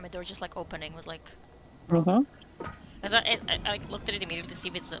 That pyramid door just like opening was like... Mm-hmm. Cause I like, looked at it immediately to see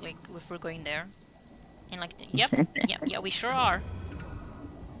if it's like if we're going there. And like, yep, yeah, we sure are.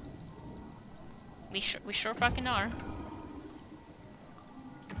 We sure fucking are.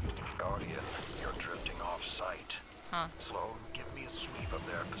 Guardian, you're drifting off site. Huh. Sloan, give me a sweep of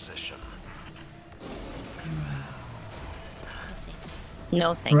their position. Let's see.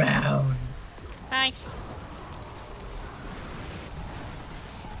 No, thank you. Round. Nice.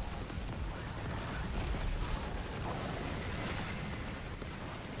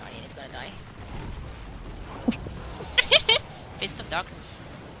 Guardian is gonna die. Fist of Darkness.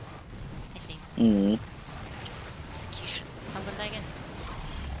 I see. Mm. Execution. I'm gonna die again.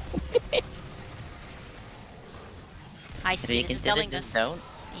 I see. you This is considered telling this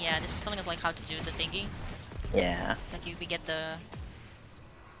us. zone? Yeah, this is telling us like how to do the thingy. Yeah. Like we get the.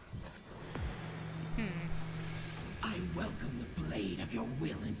 I welcome the blade of your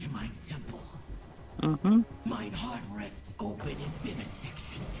will into my temple. Mm-hmm. Mine heart rests open in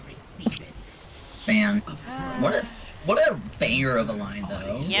vivisection to receive it. Man. What a banger of a line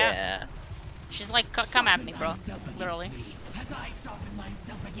though. Yeah. She's like, come at me, bro. Literally. As I sharpen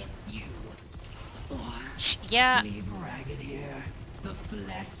myself against you. Yeah. Leave ragged here, the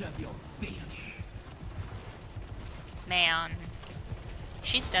flesh of your failure. Man.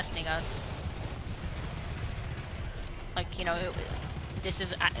 She's testing us. Like, you know, this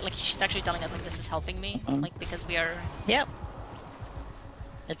is like she's actually telling us like this is helping me, like because we are. Yep.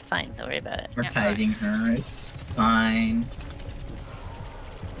 It's fine. Don't worry about it. We're Yeah, hiding her. It's fine.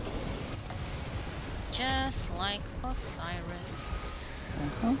 Just like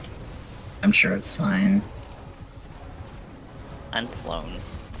Osiris. I'm sure it's fine. And Sloan.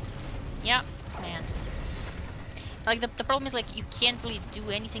 Yeah, man. Like the problem is like you can't really do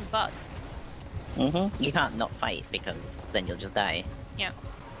anything but. You can't not fight because then you'll just die. Yeah.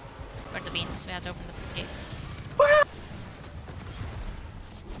 Where are the beans? We have to open the gates.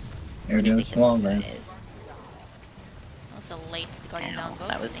 There goes flawless. Also late the Guardian down goes.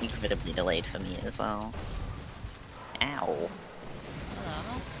 That was incredibly delayed for me as well. Ow.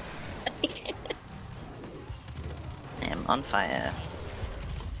 Hello. I am on fire.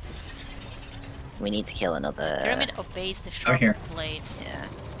 We need to kill another... Pyramid obeys the sharp blade. Yeah.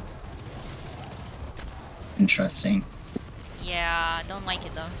 Interesting. Yeah, I don't like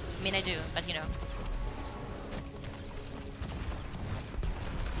it though. I mean I do, but you know.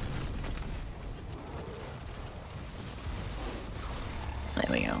 There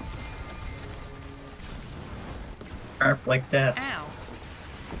we go. Sharp like that. Ow.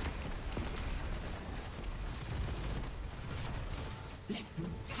 Let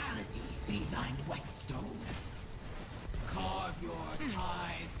brutality be thine whetstone. Carve your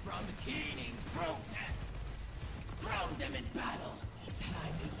ties from King's protest. Drown them in battle, that I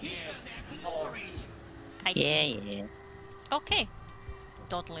may hear their glory. I see. Yeah. Okay.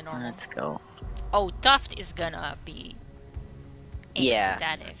 Totally normal. Let's go. Oh, Tuft is gonna be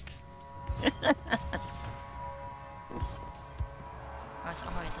ecstatic.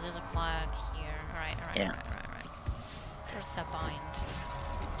 Okay, so there's a flag here. Alright. There's a bind.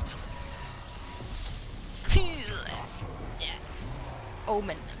 Yeah.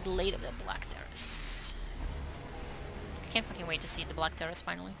 Omen, Blade of the Black Terrace. I can't fucking wait to see the Black Terrace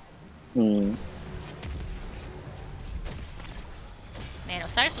finally. Man,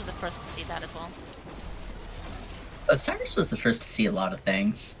 Osiris was the first to see that as well. Osiris was the first to see a lot of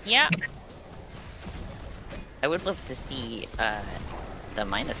things. Yeah. I would love to see the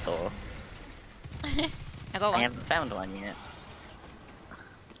Minotaur. I go one. I haven't found one yet.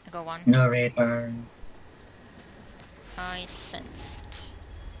 I go one. No radar. I sensed.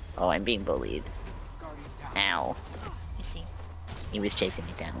 Oh, I'm being bullied. Ow. I see. He was chasing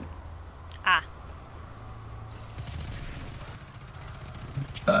me down. Ah.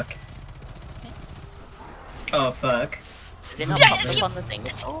 Fuck. Okay. Oh, fuck. Is it not Yeah, popped that's up on the thing?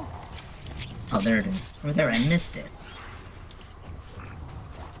 Oh, there it is. Over there, I missed it.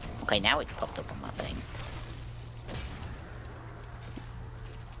 Okay, now it's popped up on my thing.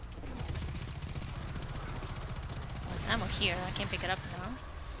 There's ammo here. I can't pick it up now.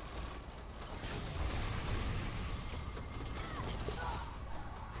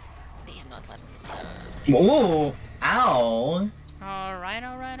 They have not let me. Whoa! Ow!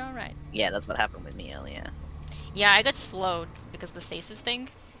 Alright. Yeah, that's what happened with me earlier. Yeah, I got slowed because of the stasis thing.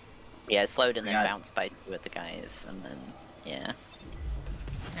 Yeah, I slowed and then Yeah. bounced by two of the guys, and then, yeah.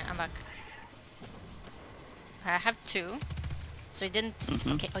 Yeah, I'm back. I have two. So it didn't...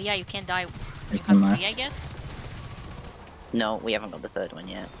 Okay. Oh yeah, you can't die. You There's have one left. three, I guess? No, we haven't got the third one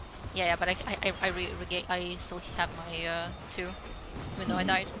yet. Yeah, but I still have my two. Even though I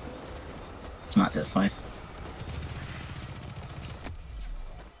died. It's not this way.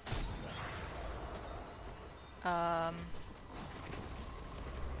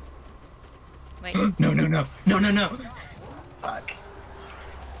 Wait. No. Fuck.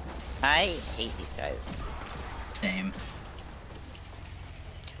 I hate these guys. Same.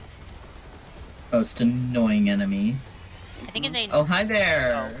 Most annoying enemy. I think if they... Oh, hi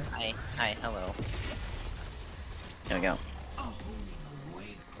there! Oh, hi, hello. There we go. A holy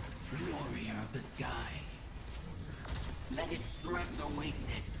awake, warrior of the sky. Let it strip the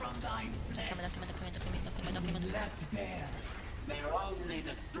weakness from thine flesh. Document. Left bare, bear only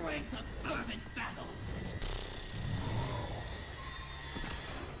the strength of fervent battle.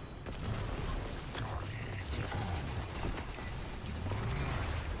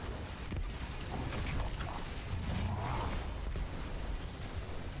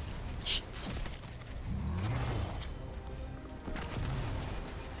 Shit.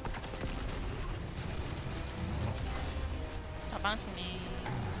 Stop bouncing me.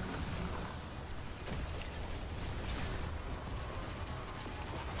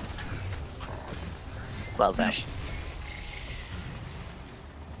 Well done.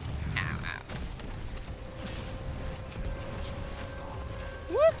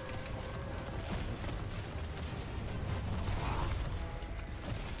 Woo!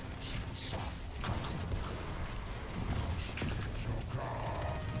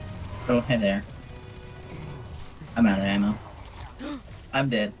 Oh, hey there. I'm out of ammo. I'm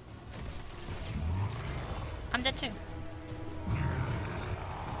dead. I'm dead too.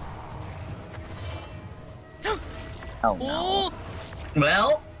 Oh no. Ooh!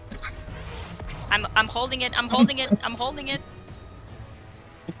 Well, I'm holding it. I'm holding it.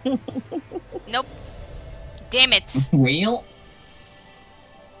 Nope. Damn it. real?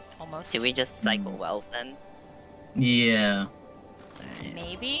 Almost. Should we just cycle wells then? Yeah. Alright.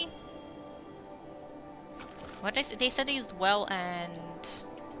 Maybe? What they said they used well and...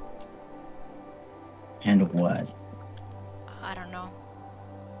 And what? I don't know.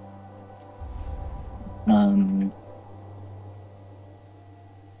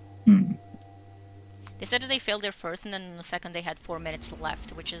 They said that they failed their first, and then in the second they had 4 minutes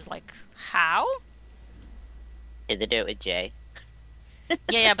left, which is like, how? Did they do it with Jay?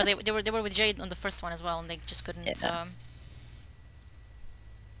 Yeah, but they were with Jade on the first one as well, and they just couldn't. Yeah.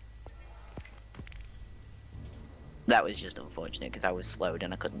 That was just unfortunate because I was slowed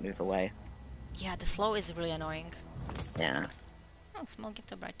and I couldn't move away. Yeah, the slow is really annoying. Yeah. Oh, small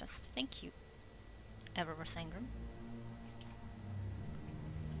gift of bright dust. Thank you, Eververse Ingram.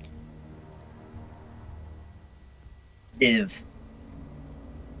 Div.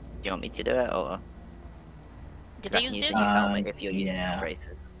 Do you want me to do it or? Did 'Cause they I use can Div? use your helmet if you're using yeah.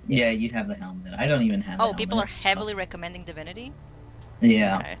 braces. Yeah, you have the helmet. I don't even have the Oh, helmet. people are heavily recommending Divinity.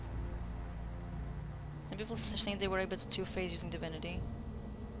 Yeah. Okay. Some people are saying they were able to two-phase using Divinity.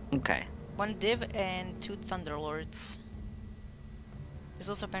 Okay. 1 Div and 2 Thunderlords. This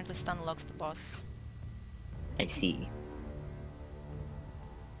also apparently stun locks the boss. I see.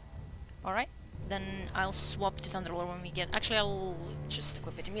 Alright, then I'll swap to Thunderlord when we get... Actually, I'll just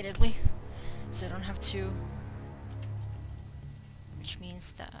equip it immediately, so I don't have to... Which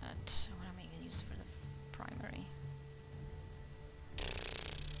means that... What am I going to use for the primary?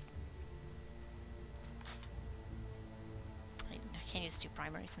 I can't use 2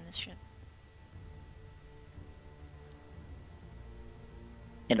 primaries in this shit.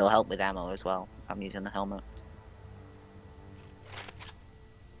 It'll help with ammo as well if I'm using the helmet.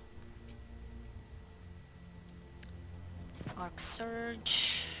 Arc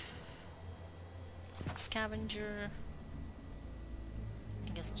Surge... Scavenger...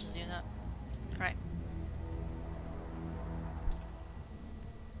 I guess I'll just do that. Right.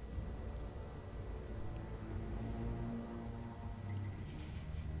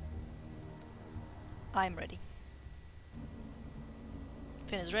 I'm ready.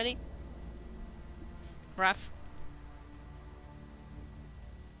 Finn is ready. Raph.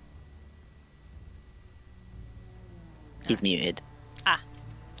 He's muted. Ah.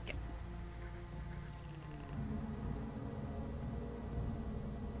 Okay.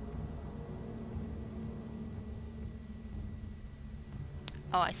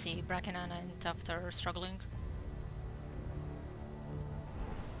 Oh, I see. Bracken, Anna, and Tuft are struggling.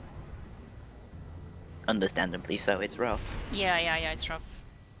 Understandably so, it's rough. Yeah, it's rough.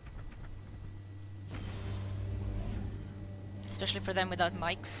 Especially for them without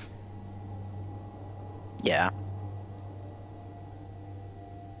mics. Yeah.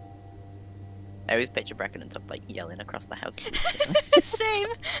 I always picture Bracken and Tuck like yelling across the house. Same!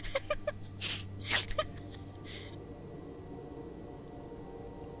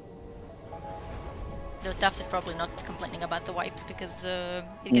 Though Tuft is probably not complaining about the wipes because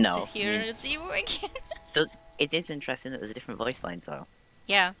he gets to hear and see you again. It is interesting that there's different voice lines though.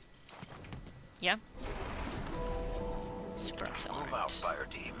 Yeah. Yeah. Super Move out, accelerant. fire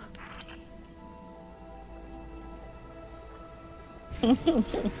team.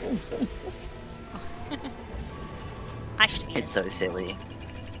 Actually, It's so silly.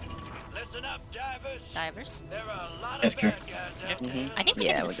 Listen up, divers. divers. There are a lot Drifter. of bad guys out there. I think we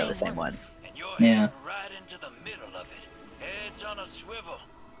Yeah, get we got the same one. ones. And you're Yeah. heading right into the middle of it. Heads on a swivel.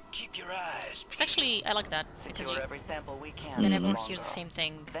 Keep your eyes It's actually, I like that because Secure you, every sample we can. then for everyone longer. hears the same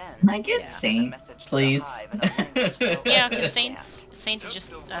thing. Then, Can I get Yeah. Saint, message to the please? hive in a language so Yeah, understand. because Saint is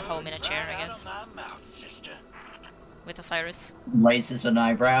just at home in a chair, I guess, Out of my mouth, sister. with Osiris. Raises an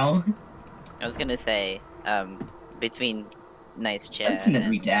eyebrow. I was gonna say, between nice chair Sentiment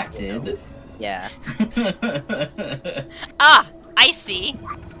and, redacted. yeah, Ah! I see!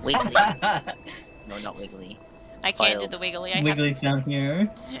 wiggly. No, not wiggly. I can't do Filed. the wiggly. Wiggly's down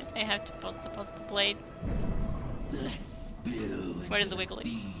here. I have to pause the blade. Let's build Where is the wiggly?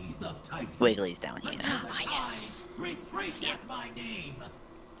 seas of Titan. Wiggly's down here. Ah, yes! Retreat See it. at my name.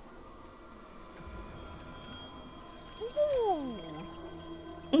 Ooh!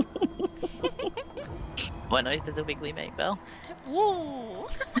 What noise does a wiggly make, Belle? Ooh!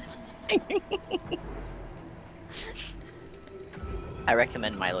 I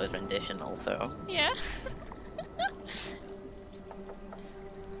recommend Milo's rendition also. Yeah.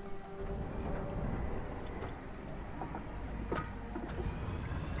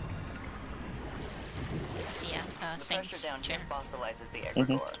 So yeah, The Saint's pressure down chair. here fossilizes the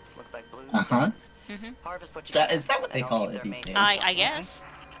egregore. Looks like blue Uh huh. Harvest what you Is that what they and call I'll it keep these their days? maintenance. I guess.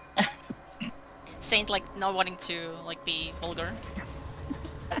 Saint like not wanting to like be vulgar.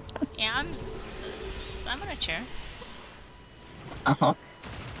 Yeah, I'm on a chair. Uh-huh.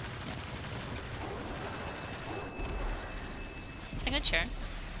 It's a good chair.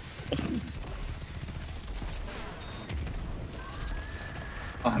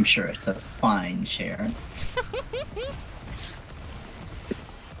 Oh, I'm sure it's a fine chair. Eating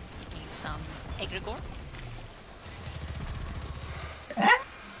some egregore.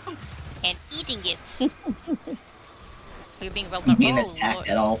 And eating it. You're being well done. Being Oh, attacked Lord.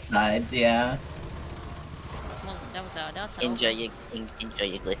 at all sides, yeah. That was an Enjoy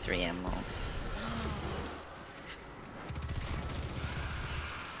your glittery ammo.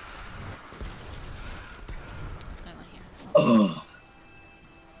 What's going on here? Oh.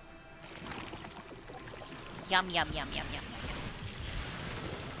 Yum, yum, yum, yum, yum.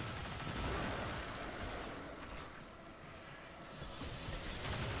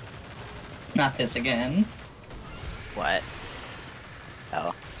 Not this again. What?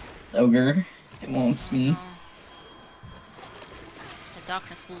 Oh. Ogre. It wants me. The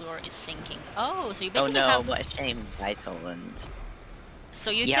darkness lure is sinking. Oh, so you Oh basically no, have... what a shame, Iceland. So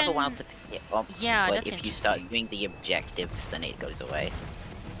you You can... have a while to pick it up, Yeah, but that's if you start doing the objectives, then it goes away.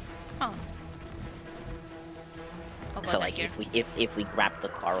 Huh. Oh, So God, like here. if we grab the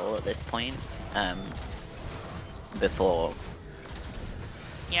coral at this point, before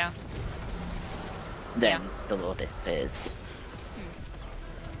Yeah. then the lure disappears.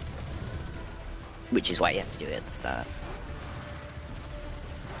 Which is why you have to do it at the start.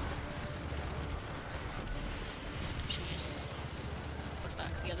 Should just put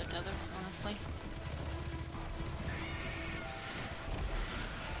back the other tether, honestly.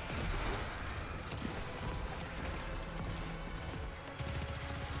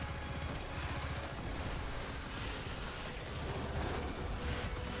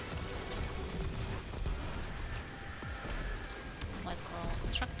 Slice coral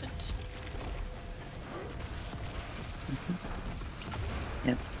constructed.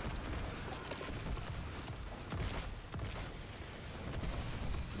 Yep.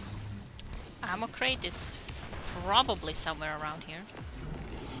 Ammo crate is probably somewhere around here.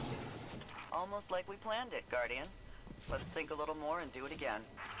 Almost like we planned it, Guardian. Let's sink a little more and do it again.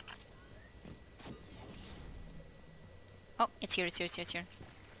 Oh, it's here, it's here, it's here, it's here.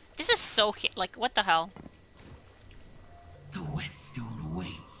 This is so like, what the hell? The whetstone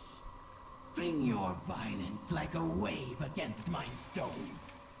waits. Bring your violence like a wave against my stones.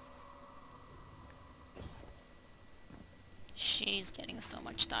 She's getting so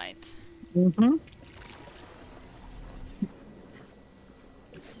much died. Mm-hmm.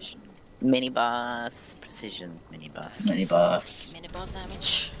 Precision. Mini boss, precision, mini boss. Mini boss. Mini boss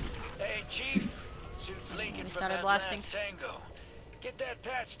damage. Hey, Chief. Suit's leaking We from started that blasting. last tango. Get that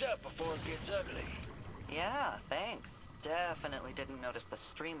patched up before it gets ugly. Yeah, thanks. Definitely didn't notice the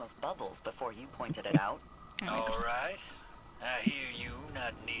stream of bubbles before you pointed it out. Oh my All God. right. I hear you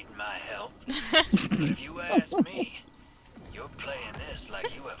not needing my help. But if you ask me, you're playing this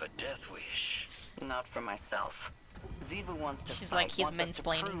like you have a death wish. Not for myself. Ziva wants to She's fight, like, he's wants us to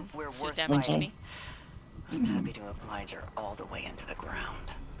mansplaining prove we're so worth damage to fighting. me. I'm happy to oblige her all the way into the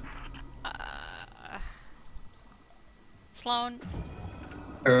ground. Sloan,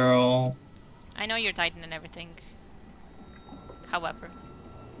 Girl. I know you're Titan and everything. However,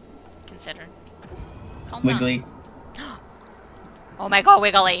 consider. Calm Wiggly. down. Oh my God,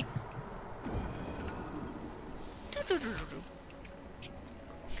 Wiggly!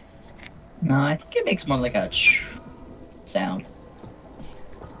 No, I think it makes more like a sound.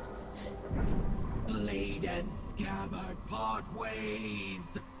 Blade and scabbard part ways.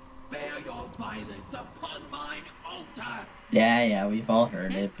 Bear your violence upon mine altar. Yeah, we've all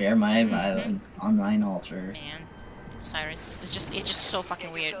heard it. Bear my violence on thine altar. Man, Cyrus, it's just so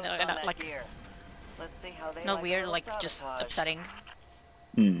fucking weird. Like, Let's see how they not like a weird, little like just sabotage. upsetting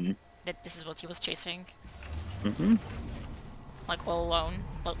Hmm. that this is what he was chasing. Mm-hmm. Like all alone.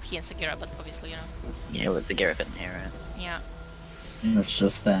 Well, he and Sagira, but obviously, you know. Yeah, it was the Garrett era. Yeah, It's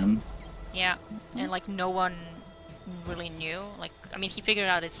just them. yeah, and like no one really knew. Like, I mean, he figured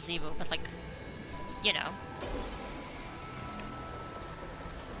out it's Zevo, but like, you know.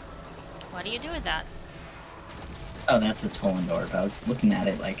 What do you do with that? Oh, that's the Tollendorf. I was looking at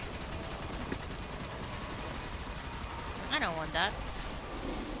it like, I don't want that.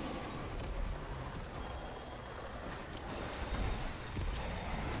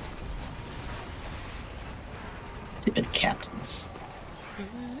 stupid captains.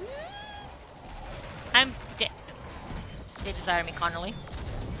 I'm dead. They desire me carnally.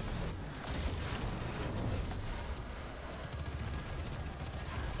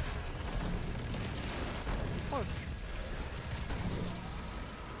 Orbs.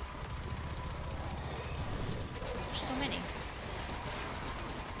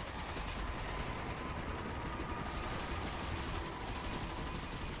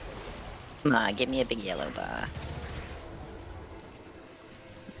 Nah, give me a big yellow bar.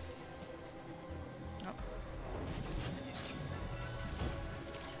 Oh.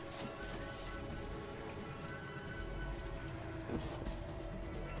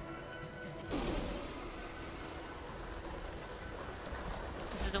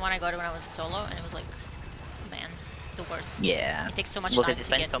 This is the one I got when I was solo, and it was like, man, the worst. Yeah. It takes so much Well, time because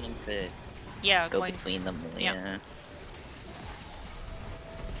to it get. spends so long to Yeah, go going. between them. Yeah. Yeah.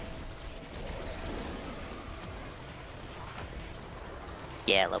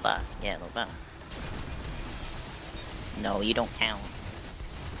 Yellow bar, yellow bar. No, you don't count.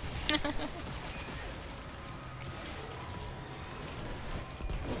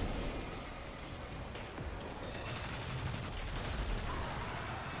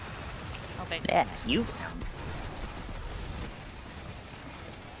 How big? Yeah, you count.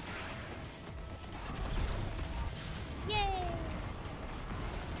 Yay!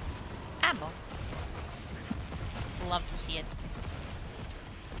 Ammo. Love to see it.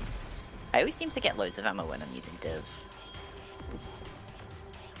 I always seem to get loads of ammo when I'm using Div.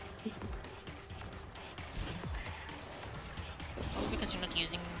 Probably because you're not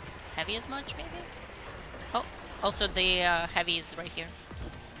using heavy as much, maybe? Oh, also the heavy is right here.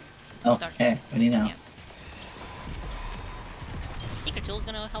 Oh, Start. okay. What do you know? Yeah. Secret tool is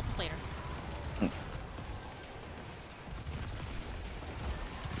gonna help us later.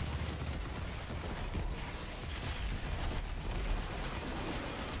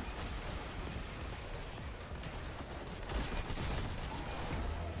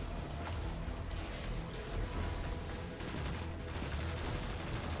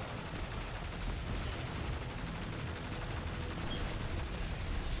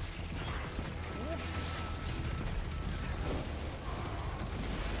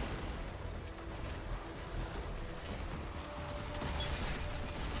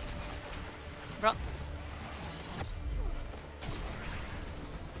 Bro.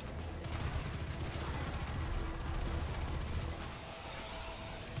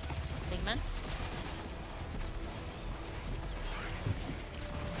 Big man.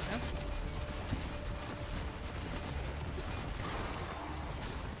 Okay.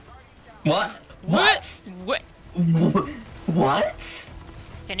 What? What? What? What?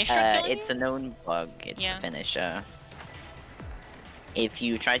 Finisher killing It's you? a known bug. It's Yeah. the finisher. If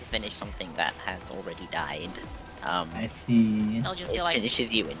you try to finish something that has already died, I see. I'll just be it like,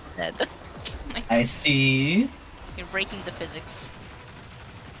 finishes you instead. I see. you're breaking the physics.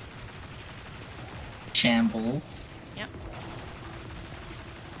 Shambles. Yep.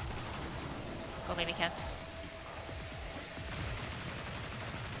 Go baby cats.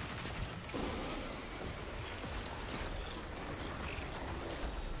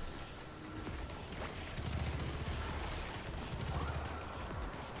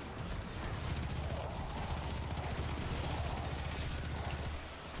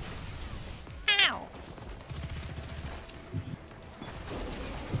 Ow!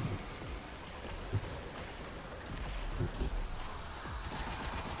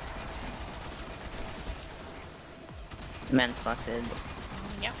 Man spotted.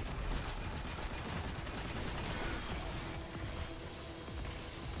 Yep.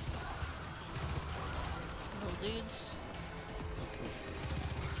 Little dudes.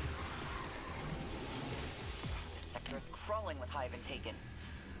 The sector is crawling with Hive and Taken.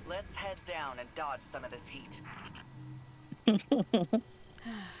 Let's head down and dodge some of this heat.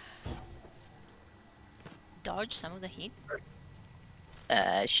 Dodge some of the heat.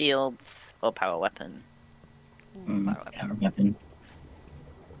 Shields or power weapon. Ooh, power weapon. Power weapon.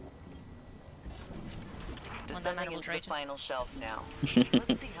 Descending will into try the to. final shelf now.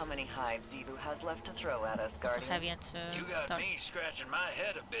 Let's see how many hives Zebu has left to throw at us, Also Guardian. heavy at You got start. me scratching my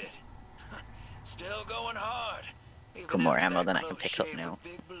head a bit. Still going hard. Even Got more after ammo that than I can close pick up shave now. with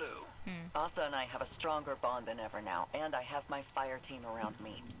Big Blue. Asa and I have a stronger bond than ever now, and I have my fire team around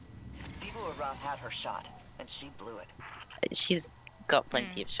me. Zebu Arath had her shot, and she blew it. She's got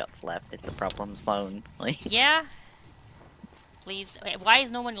plenty of shots left. Is the problem, Sloan? Like, Yeah. Please. Why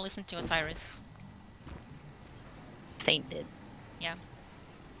is no one listening to Osiris? Saint did. Yeah.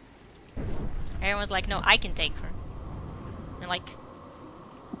 Everyone's like, no, I can take her. And like,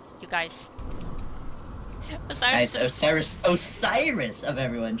 you guys. Guys, Osiris. Osiris of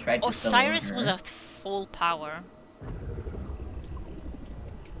everyone tried to solo Osiris her. was at full power.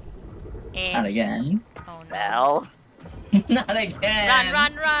 And Not again. Oh no. Well, Not again. Run,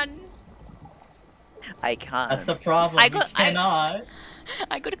 run, run! I can't. That's the problem. I I got- cannot.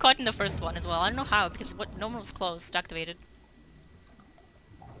 I got caught in the first one as well. I don't know how, because no one was closed, activated.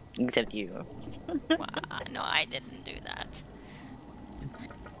 Except you. No, I didn't do that.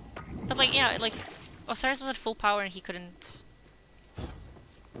 But like, yeah, like, Osiris was at full power and he couldn't...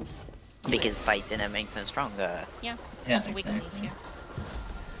 Because fighting him makes him stronger. Yeah, Yeah, also weaken these exactly. here.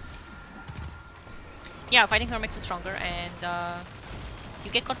 Yeah, fighting her makes it stronger, and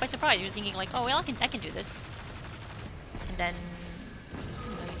you get caught by surprise. You're thinking like, oh well, I can do this, and then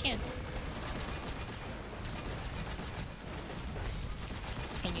no, you can't,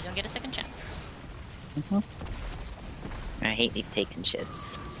 and you don't get a second chance. I hate these taken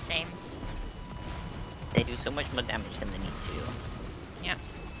shits. Same. They do so much more damage than they need to. Yeah.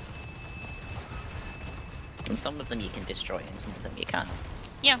 And some of them you can destroy, and some of them you can't.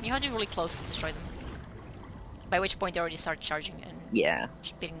 Yeah, you have to be really close to destroy them. By which point they already start charging and Yeah.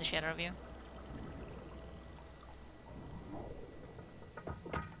 beating the shit out of you.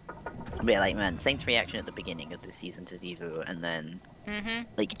 But yeah, like, man, Saint's reaction at the beginning of the season to Zivu, and then,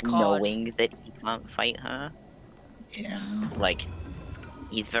 like, God. knowing that he can't fight her. Yeah. Like,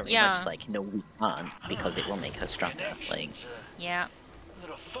 he's very Yeah. much like, no, we can't, because it will make her stronger. Like, Yeah. A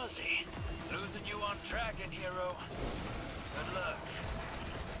little fuzzy. Losing you on track, hero. Good luck.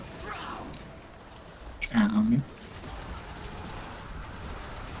 Drown.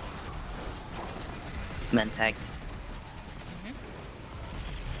 men tagged.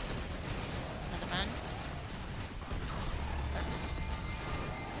 Another man.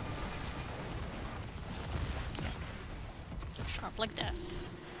 Yeah. Sharp like death.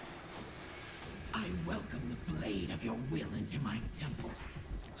 I welcome the blade of your will into my temple.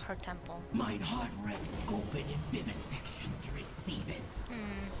 Her temple. Mine heart rests open in vivisection to receive it.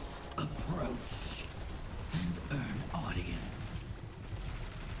 Approach and earn audience.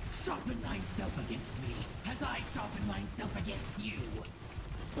 Sharpen thyself against me, as I sharpen myself against you.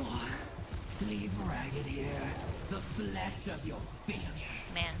 Or leave ragged here the flesh of your failure.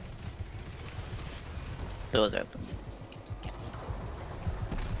 Man. Doors open.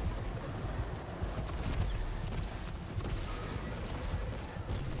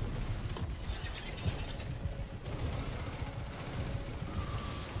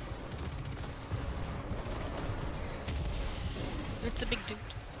 It's a big dude.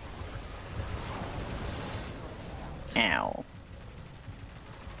 Ow.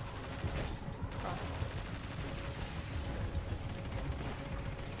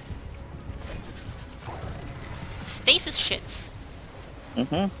 Stasis shits.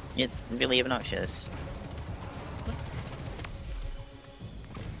 It's really obnoxious.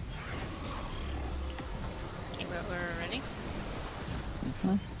 Okay, we're ready.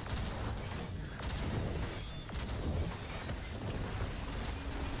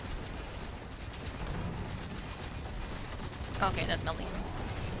 Okay, that's melting.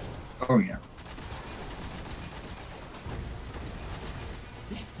 Oh yeah.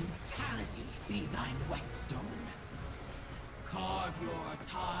 Let brutality be thine whetstone. Carve your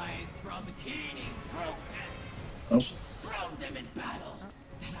tides from keening brokenness. Oh. Drown them in battle,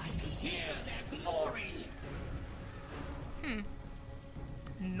 that I may hear their glory.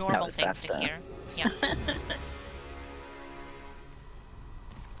 Normal was things to faster. hear. Yeah.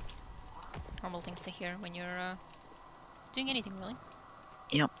 Normal things to hear when you're doing anything really.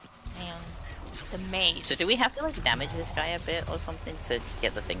 Yep. And the maze. So do we have to like damage this guy a bit or something to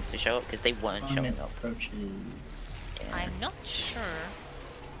get the things to show up? Because they weren't showing It up. approaches. Yeah. I'm not sure.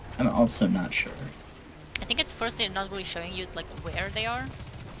 I'm also not sure. I think at first they're not really showing you like where they are.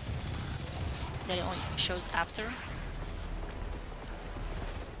 That it only shows after.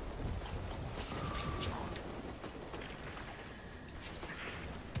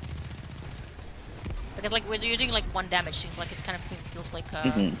 Because like when you're doing like one damage, it's like it's kind of feels like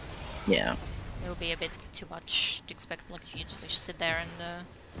Yeah. it would be a bit too much to expect like you to just sit there and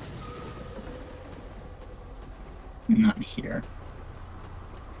Not here.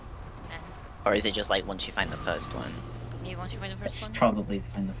 Or is it just like once you find the first one? maybe once you find the first It's one. probably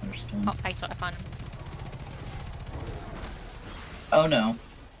find the first one. Oh, I found him. Oh no.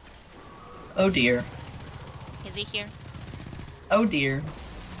 Oh dear. Is he here? Oh dear.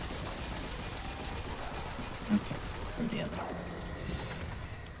 Okay. Or the other.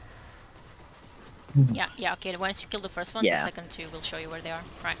 Yeah, okay, once you kill the first one, Yeah. the second two will show you where they are.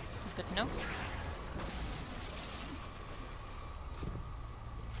 Right, that's good to know.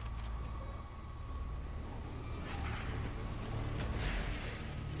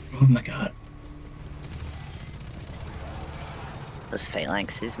 Oh my god. Those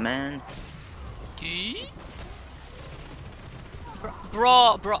phalanxes, man.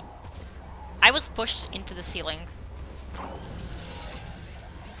 Bro. I was pushed into the ceiling.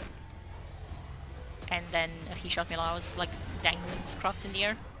 And then he shot me while I was like dangling Scruffed in the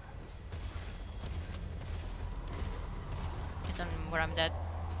air. It's on where I'm dead.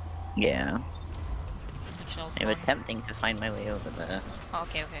 Yeah. Which else I'm gone? attempting to find my way over there. Oh,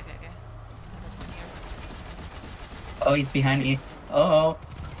 okay. There's one here. Oh, he's behind me. Oh.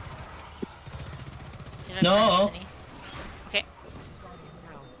 He's right No. behind me, isn't he?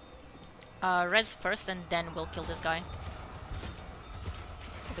 Okay. Res first, and then we'll kill this guy.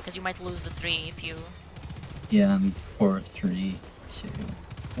 Because you might lose the 3 if you... Yeah, 4, 3, 2,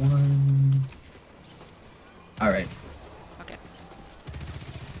 1. Alright. Okay.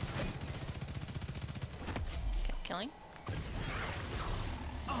 Okay, killing.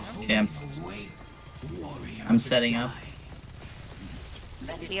 Okay, I'm setting up.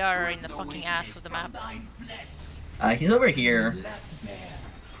 We are in the fucking ass of the map. He's over here.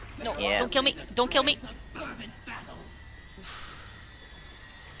 No, Yeah. don't kill me! Don't kill me!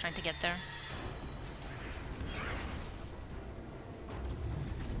 Trying to get there.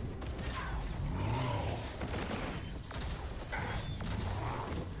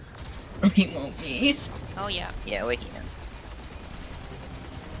 He won't be. Oh yeah. Yeah, we're here.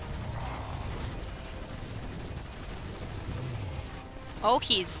 Oh,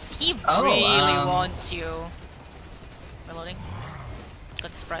 he Oh, really wants you. Reloading.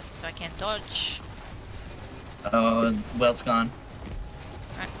 Got suppressed so I can't dodge. Oh, well's gone.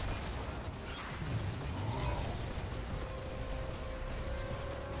 Alright.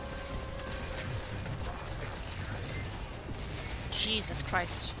 Jesus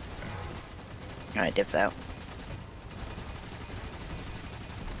Christ. Alright, dips out.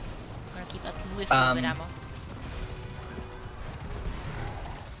 I'm gonna keep at least a little bit ammo.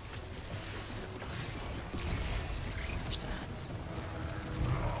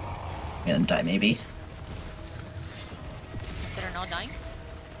 Gonna die maybe. Consider not dying.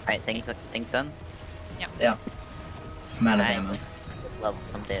 Alright, things done? Yeah. I'm out of I ammo. would love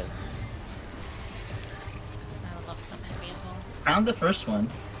some div. I would love some heavy as well. Found the first one.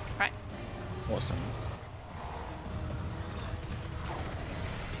 Right. Awesome.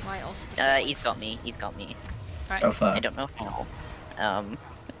 Why also the He's got me. He's got me. Right. Oh fuck. I don't know how.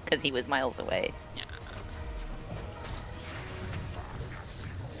 Because he was miles away. Yeah.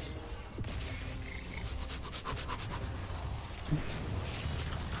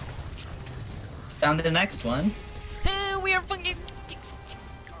 Found the next one. We are fucking...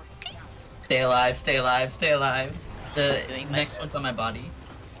 Stay alive, stay alive, stay alive. The Doing my next best. one's on my body.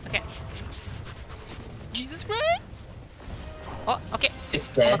 Okay. Jesus Christ! Oh, okay. It's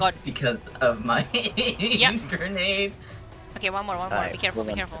dead God. because of my Yeah. grenade. Okay, one more. Alright, Be careful, be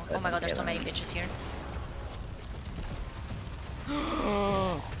we'll careful. run. Oh my god, there's so Okay, many then. bitches here.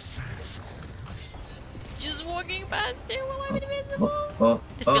 Just walking past it while I'm invisible.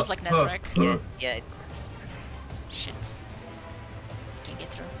 This feels like Netherrack. Yeah, yeah. Shit. Can't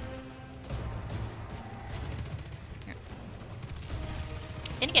get through. Here.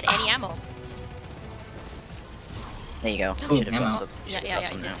 Didn't get any ammo. There you go. Ooh, Should have ammo. got some. Yeah, Should've yeah, got yeah,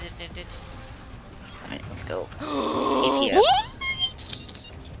 some it now. did. Alright, let's go. He's here.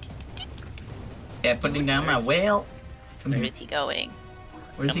 Yeah, putting down my whale. Come Where here. is he going?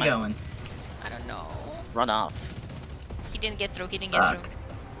 Where's he Come on. going? I don't know. Run off. He didn't get through, he didn't get Fuck. through.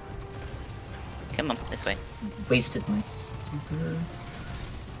 Come on, this way. Wasted my super.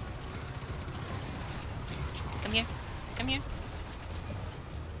 Come here. Come here.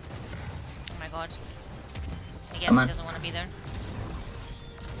 Oh my god. I guess Come he on. doesn't want to be there.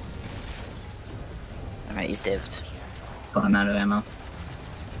 Alright, he's dived. Oh, I'm out of ammo.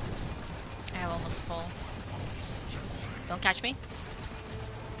 I have almost full. Don't catch me.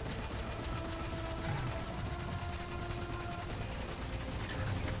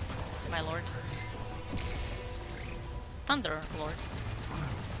 My lord. Thunder Lord.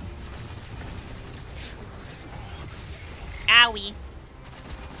 Owie.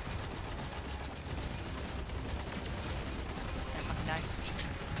 I fucking die.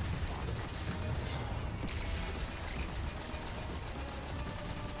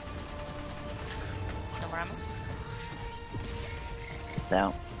 No more ammo. It's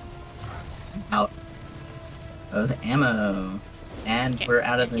out. Out of ammo. And Okay, we're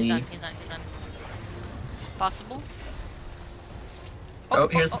out of he's the. done. Possible? Oh,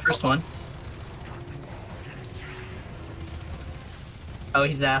 here's the first one. Oh,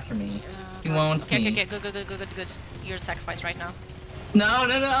 he's after me. He wants me. Okay, good. You're a sacrifice right now. No,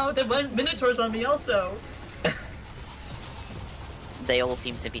 the Minotaur's on me also. They all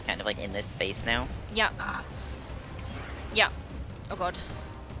seem to be kind of like in this space now. Yeah. Yeah. Oh god.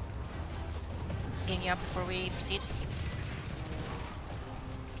 Getting you up before we proceed.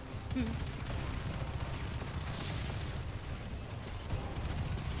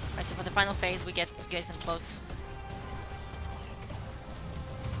 Alright, so for the final phase we get them close.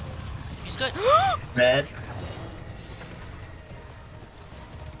 good. It's red.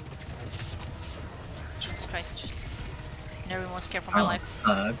 Jesus Christ. Never been more scared for my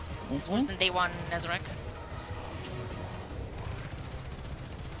life. This was the day one Nezarek.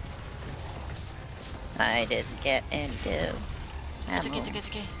 I didn't get into. It's okay, it's okay, it's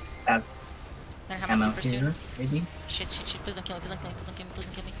okay. Have Then I have my ammo super suit. here, maybe? Shit, shit, shit. Please don't kill me, please don't kill me, please don't kill me, please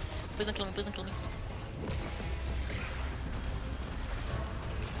don't kill me. Please don't kill me, please don't kill me.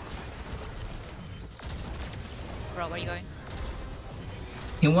 Bro, where are you going?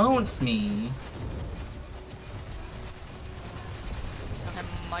 He wants me. I don't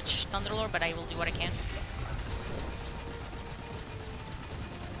have much Thunderlord, but I will do what I can.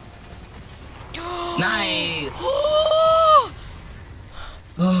 Nice!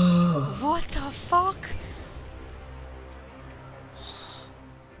 What the fuck?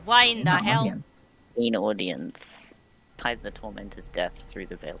 Why in the hell? Main audience. Tied the Tormentor's death through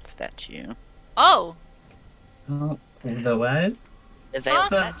the veiled statue. Oh! Oh, the what? The veiled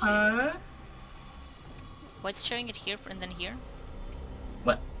statue. Why it's showing it here and then here?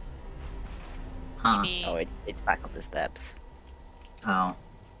 What? Huh. Maybe... Oh, it's back up the steps. Oh.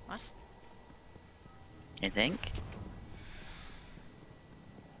 What? I think.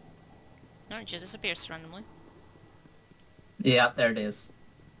 No, it just disappears randomly. Yeah, there it is.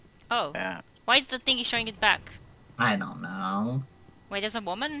 Oh. Yeah. Why is the thingy showing it back? I don't know. Wait, there's a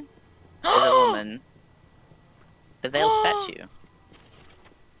woman? There's a woman. The veiled statue.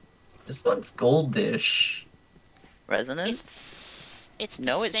 This one's goldish. Resonance? It's the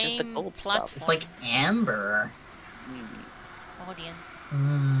No, same it's just the gold platform. stuff. It's like amber. Audience.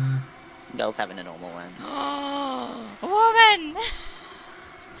 Bell's having a normal one. Woman!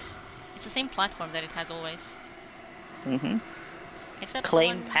 It's the same platform that it has always. Mm-hmm. Except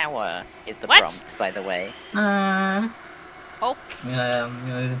Claim one... power is the What? prompt, by the way. Okay. I'm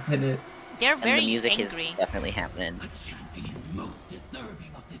gonna hit it. They're very And the music angry. is definitely happening. A champion most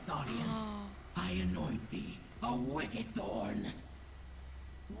deserving of this audience. I anoint thee a wicked thorn.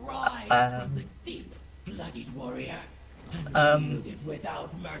 Rise from the deep, bloodied warrior, and wield it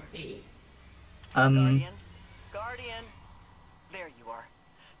without mercy. Guardian? Guardian! There you are.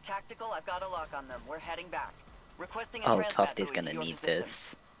 Tactical, I've got a lock on them. We're heading back. Requesting a Oh, transmat Tuft is buoy to gonna your need position.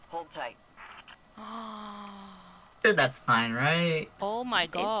 this. Hold tight. Sure, that's fine, right? Oh my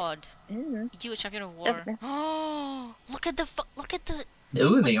god. You, a champion of war. Oh, look at the look at the...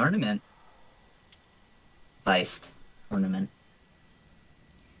 Ooh, the ornament. Feist ornament.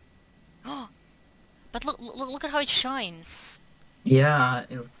 But look at how it shines. Yeah,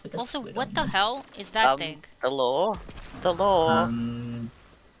 it looks like a Also, squid what the almost. hell is that thing? The law. The law.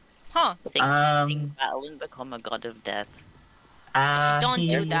 Huh. Sing battle and become a god of death. Don't do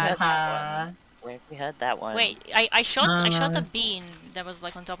here that. you are. Where have we heard that one? Wait, I shot a bean that was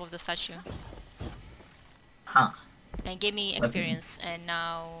like on top of the statue. Huh. And it gave me experience, and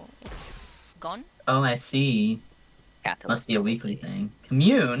now it's gone? Oh, I see. Catalyst. Must be a weekly thing.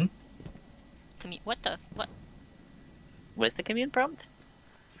 Commune? What the? What? Where's the commune prompt?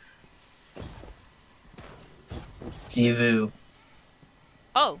 Zivu.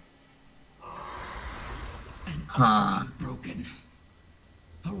 Oh. Huh. Broken.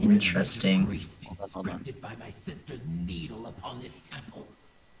 Interesting. Grief inflicted by my sister's needle upon this temple.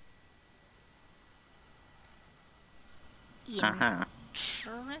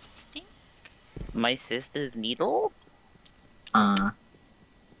 Interesting. My sister's needle?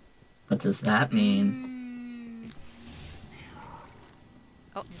 What does that mean?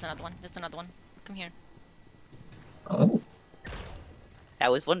 Oh, there's another one. There's another one. Come here. Oh. I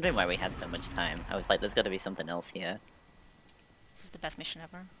was wondering why we had so much time. I was like, there's gotta be something else here. This is the best mission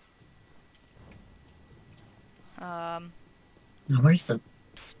ever. Where's the...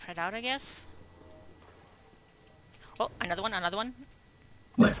 Spread out, I guess. Oh, another one, another one.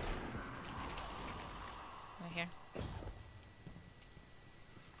 Where? Right here.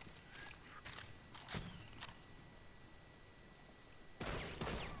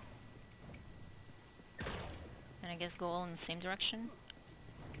 And I guess go all in the same direction.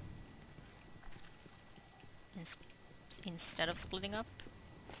 Instead of splitting up.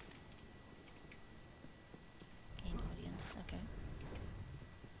 Gain audience, okay.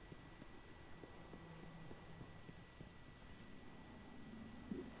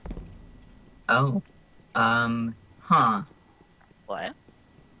 Oh. Huh. What?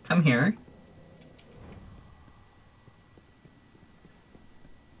 Come here.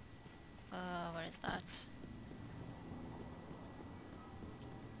 Where is that?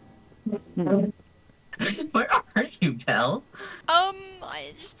 Where are you, Belle?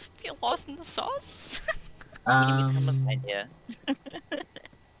 I still lost in the sauce. Give me some idea.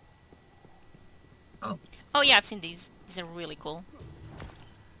 Oh yeah, I've seen these. These are really cool.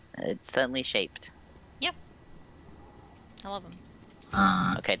 It's certainly shaped. Yep. I love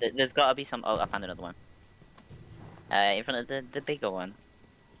them. Okay, there's gotta be some. Oh, I found another one. In front of the bigger one.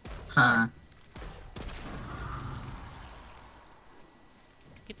 Huh.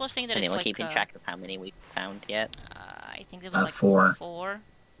 People are saying that Anyone it's like. keeping track of how many we found yet? I think it was like 4. 4.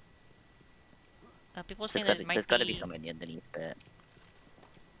 People are There's saying gotta, that it might there's be. gotta be some in the underneath bit.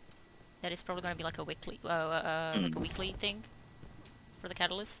 That is probably gonna be like a weekly, like a weekly thing for the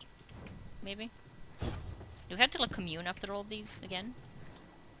catalyst, maybe. Do we have to like commune after all of these again?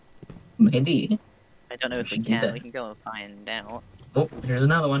 Maybe. I don't know if we should do can. that. We can go and find out. Oh, here's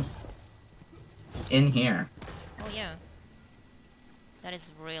another one. In here. Oh yeah. That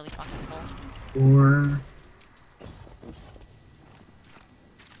is really fucking cool. 4.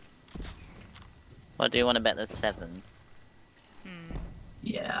 What do you want to bet there's 7?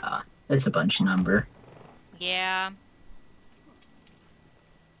 Yeah, that's a bunch number. Yeah.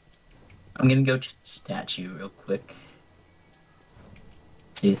 I'm gonna go check the statue real quick.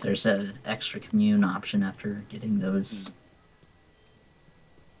 See if there's an extra commune option after getting those.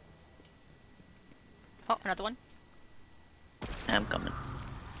 Oh, another one. I'm coming.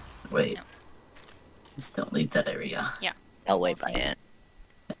 Wait. No. Don't leave that area. Yeah. I'll wait by it.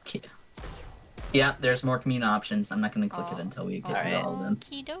 Thank you. Yeah, there's more commune options. I'm not gonna click it until we get to all of them.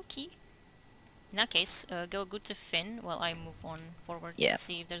 Okie dokie. In that case, go good to Finn while I move on forward Yeah. to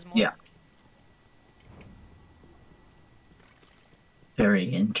see if there's more. Yeah. Very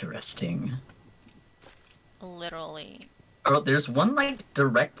interesting. Literally. Oh, there's one like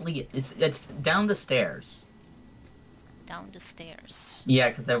directly. It's down the stairs. Down the stairs. Yeah,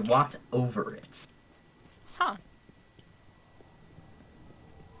 because I walked over it. Huh.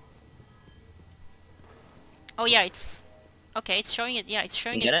 Oh yeah, it's... Okay, it's showing it, yeah, it's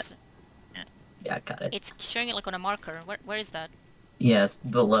showing You get it... Yeah, I got it. It's showing it like on a marker. Where is that? Yes,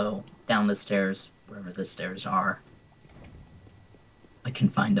 below, down the stairs, wherever the stairs are. I can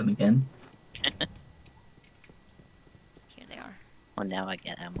find them again. Here they are. Well, now I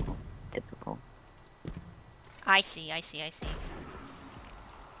get ammo. Typical. I see, I see, I see.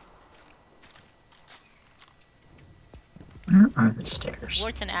 Where are the stairs?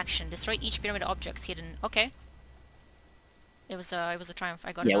 Words in action. Destroy each pyramid object hidden. Okay. It was a triumph.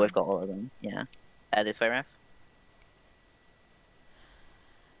 I got it Yeah, done. we've got all of them. Yeah. This way, Raf.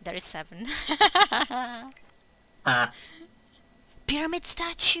 There is 7. Ah, Pyramid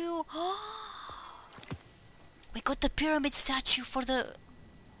statue! We got the pyramid statue for the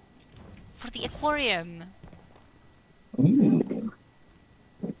aquarium. ooh.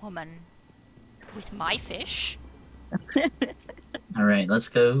 Woman. With my fish? Alright, let's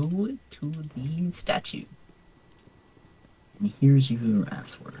go to the statue. And here's your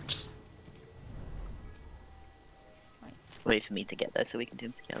passwords. Wait for me to get there so we can do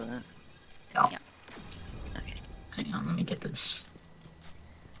them together. Oh. Yeah. Okay. Hang on, let me get this.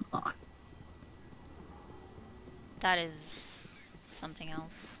 Oh, That is something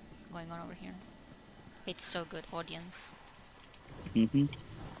else going on over here. It's so good, audience. Mm-hmm.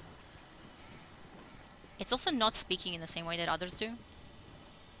 It's also not speaking in the same way that others do.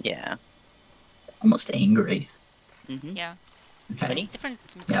 Yeah. almost angry. Mm-hmm. Yeah. Okay. It's different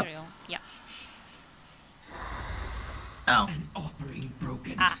material. Yeah. Oh, An offering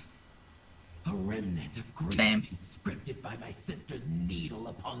broken. Ah. A remnant of grief Same. inscripted by my sister's needle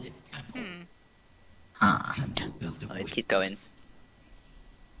upon this temple. huh. Temple built of Oh, let's keep going. whispers.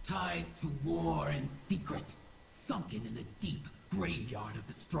 Tied to war and secret, sunken in the deep graveyard of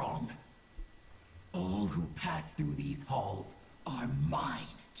the strong. All who pass through these halls are mine,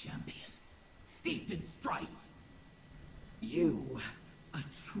 champion. Steeped in strife. You, a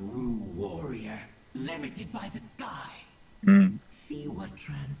true warrior, limited by the sky. Mm. See what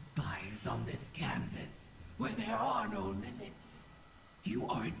transpires on this canvas, where there are no limits. You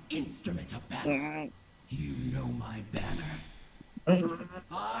are an instrument of battle. You know my banner.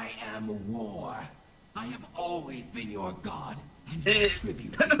 I am war. I have always been your god, and your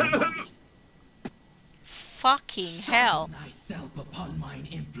tribute is money. Fucking hell. Sharpen thyself upon mine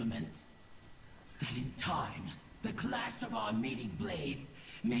implement, that in time, the clash of our meeting blades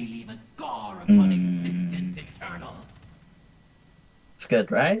may leave a scar upon existence eternal. It's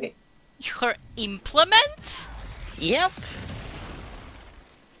good, right? Your implement? Yep.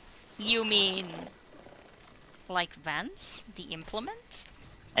 You mean... like Vance? The implement?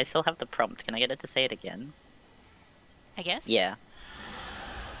 I still have the prompt. Can I get it to say it again? I guess? Yeah.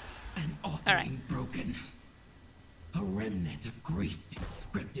 An offering broken. A remnant of grief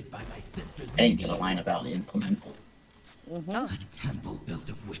inscripted by my sister's I didn't get a needle line about upon the this implement. temple. A temple built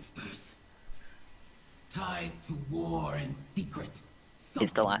of whispers. Tied to war and secret.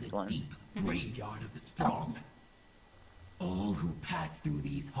 It's the sunk in last one. Deep graveyard of the strong. All who pass through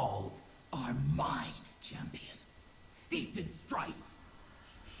these halls are mine, champion. Steeped in strife.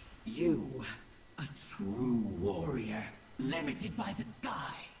 You, a true warrior, limited by the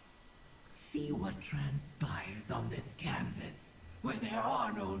sky. See what transpires on this canvas, where there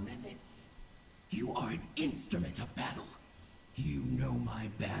are no limits. You are an instrument of battle. You know my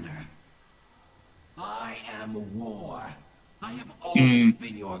banner. I am war. I have always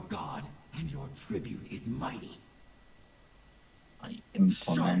been your god, and your tribute is mighty.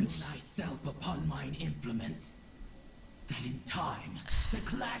 Sharpen thyself upon mine implement, that in time, the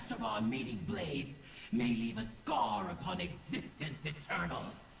clash of our meeting blades may leave a scar upon existence eternal.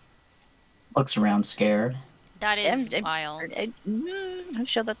 Looks around scared. That is wild. I'm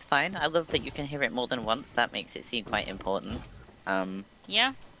sure that's fine. I love that you can hear it more than once. That makes it seem quite important.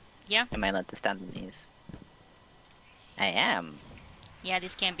 Yeah. Yeah. Am I allowed to stand on these? I am. Yeah,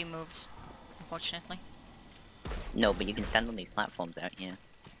 this can't be moved, unfortunately. No, but you can stand on these platforms out here.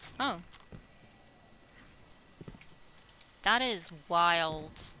 Oh. That is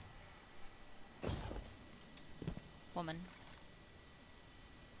wild. Woman.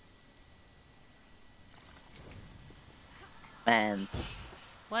 Man.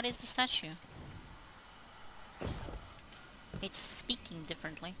 What is the statue? It's speaking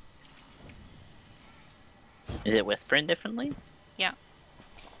differently. Is it whispering differently? Yeah.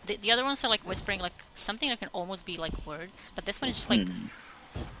 The other ones are like whispering like something that can almost be like words, but this one is just like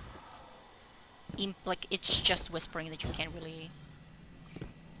like it's just whispering that you can't really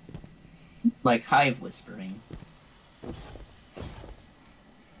Like hive whispering.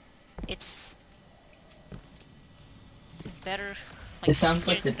 It's better like It sounds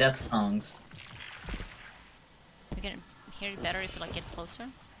like the death songs. You can hear it better if you like get closer.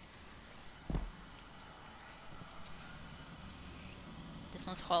 This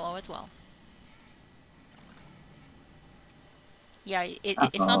one's hollow as well. Yeah,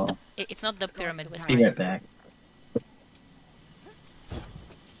 it's not the pyramid whispering. Be right back.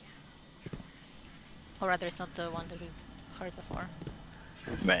 Or rather, it's not the one that we've heard before.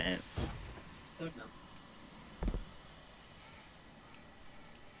 Right.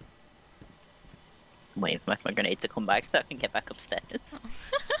 Wait for my grenade to come back so I can get back upstairs.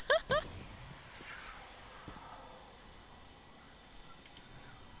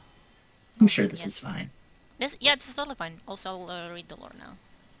 I'm sure this is fine. This is totally fine. Also, I'll read the lore now.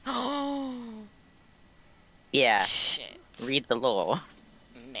 Oh. Yeah. Shit. Read the lore.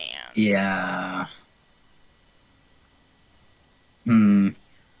 Man. Yeah. Hmm.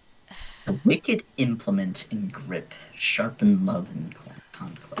 A wicked implement in grip, sharpen love and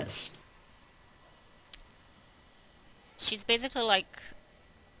conquest. She's basically like.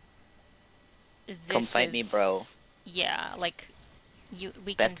 Come fight me, bro. Yeah, like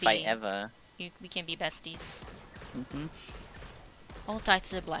we Best can be. fight ever. We can be besties. Mm-hmm. All tights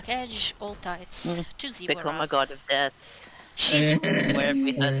to the black edge. All tights to zebra. Become a god of death. She's. Where have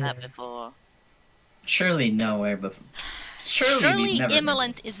we heard that before? Surely nowhere before. Surely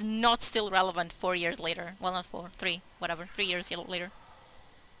Immolant is not still relevant 4 years later. Well, not 4, 3, whatever. 3 years later.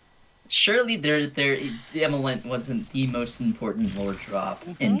 Surely the Immolant wasn't the most important lore drop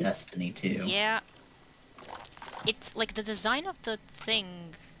in Destiny 2. Yeah. It's like the design of the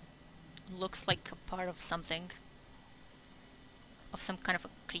thing looks like a part of something. Of some kind of a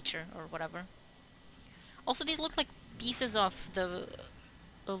creature or whatever. Also, these look like pieces of the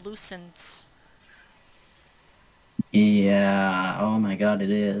Lucent. Yeah, oh my god, it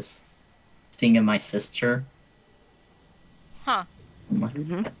is. Seeing my sister. Huh.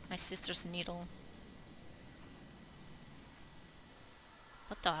 Mm-hmm. My sister's needle.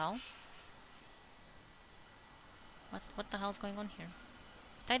 What the hell? What the hell's going on here?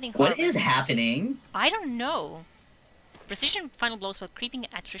 Tithing What is harvest. happening? I don't know. Precision final blows while creeping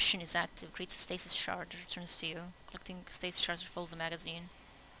attrition is active. Creates a stasis shard. Returns to you. Collecting stasis shards refills the magazine.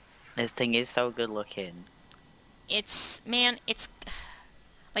 This thing is so good looking. It's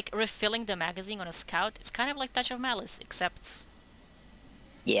like refilling the magazine on a scout. It's kind of like Touch of Malice, except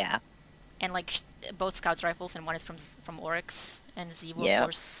Yeah. and like both scouts rifles, and one is from Oryx, and Zevo Yep. of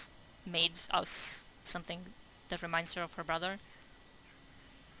course made us something that reminds her of her brother.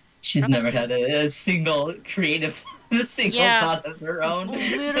 She's never had a single creative, thought of her own.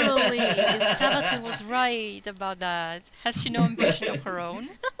 Literally, Sabaton was right about that. Has she no ambition of her own?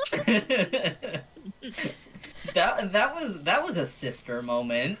 that was a sister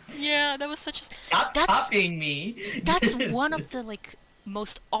moment. Yeah, that was such a. Stop copying me. That's one of the like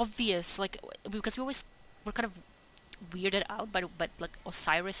most obvious, like, because we're kind of weirded out, but like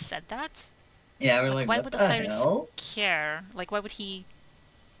Osiris said that, Yeah, we're like, why what would the Osiris hell? care? Like, why would he?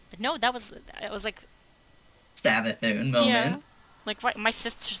 But no, it was like, Sabbath-moon yeah, moment. like why, my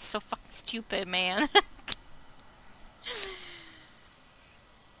sister's so fucking stupid, man.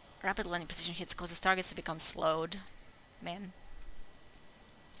 Rapid landing precision hits causes targets to become slowed. Man.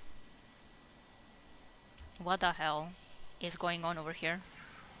 What the hell is going on over here?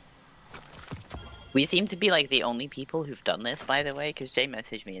 We seem to be like the only people who've done this, by the way, because Jay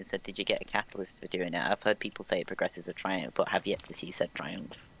messaged me and said, "Did you get a catalyst for doing it?" I've heard people say it progresses a triumph, but have yet to see said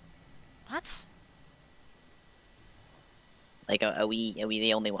triumph. What? Like, are we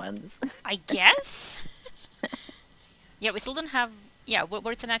the only ones? I guess? Yeah, we still don't have... Yeah,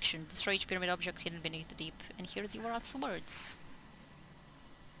 where it's an action. Destroy each pyramid object hidden beneath the deep. And here's your words.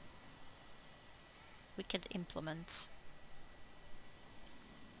 We could implement.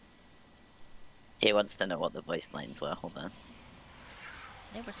 Jay wants to know what the voice lines were. Hold on.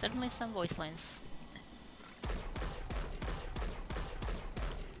 There were certainly some voice lines.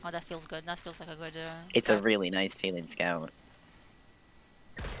 Oh, that feels good. That feels like a good... It's a really nice feeling, Scout.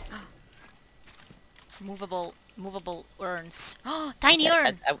 Movable urns. Oh, tiny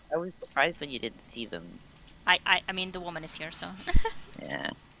urn! I was surprised when you didn't see them. I mean, the woman is here, so...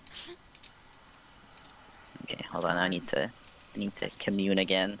 Yeah. Okay, hold on. I need to commune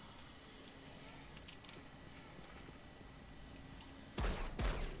again.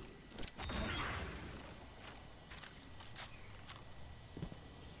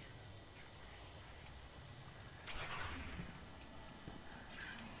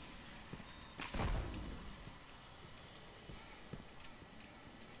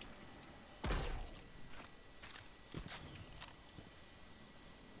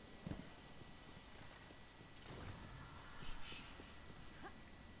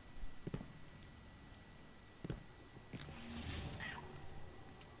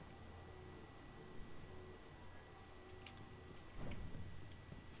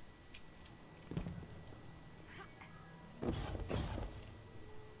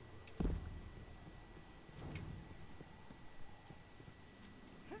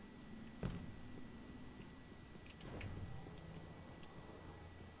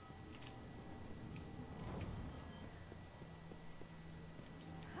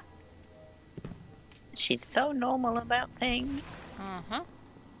 She's so normal about things. Uh-huh.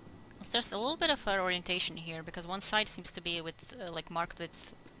 There's a little bit of her orientation here, because one side seems to be with, like, marked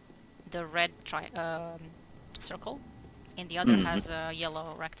with the red circle, and the other has a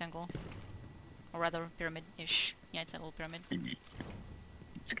yellow rectangle. Or rather, pyramid-ish. Yeah, it's a little pyramid. I'm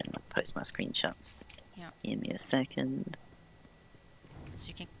just gonna post my screenshots. Yeah. Give me a second. So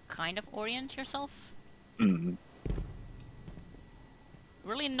you can kind of orient yourself. Mm.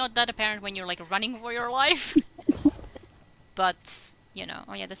 Really not that apparent when you're, like, running for your life. But, you know,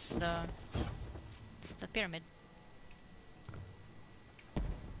 oh yeah, this is the pyramid.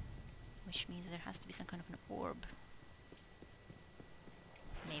 Which means there has to be some kind of an orb.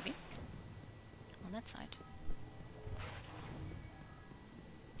 Maybe. On that side.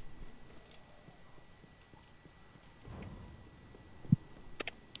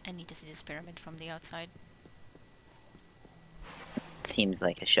 I need to see this pyramid from the outside. Seems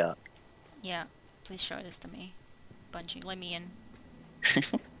like a shock. Yeah, please show this to me. Bungie, let me in.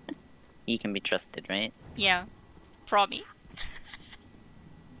 You can be trusted, right? Yeah, probably.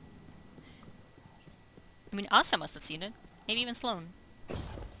 I mean, Asa must have seen it. Maybe even Sloan.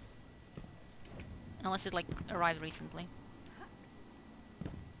 Unless it, like, arrived recently.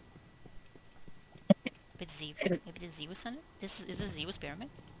 But Zeus. Maybe the Zeus on it? Is this Zeus pyramid?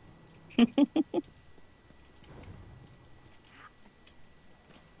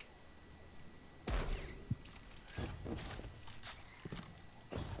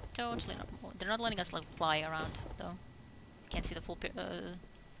 Totally not. They're not letting us, like, fly around, though. Can't see the full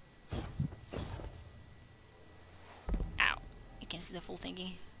Ow! You can't see the full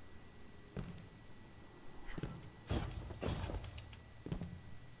thingy.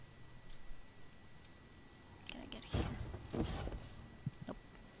 Can I get here? Nope.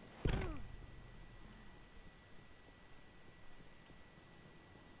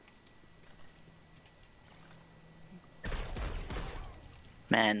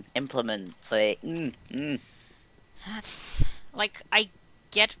 Man, implement, like, That's... like, I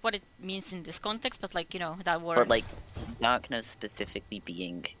get what it means in this context, but, like, you know, that word... But, like, darkness specifically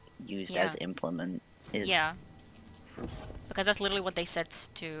being used Yeah. as implement is... Yeah. Because that's literally what they said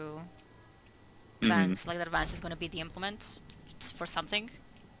to Vance. Like, that Vance is gonna be the implement for something.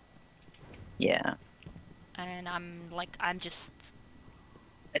 Yeah. And I'm just...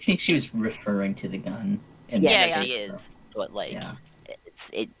 I think she was referring to the gun. Yeah, Yeah. she is. But, like, Yeah.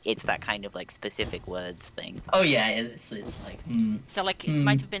 it's that kind of like specific words thing. Oh yeah, it's like. So like it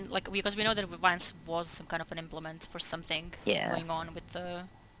might have been like because we know that Vance was some kind of an implement for something going on with the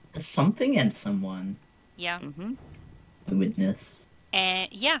something and someone. Yeah. The witness.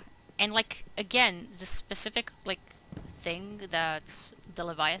 And yeah, and like again, the specific like thing that the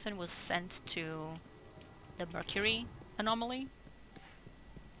Leviathan was sent to the Mercury anomaly.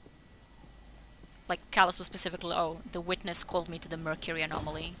 Like Callus was specifically, oh, the witness called me to the Mercury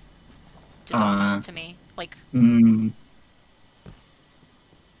anomaly to talk to me, like. And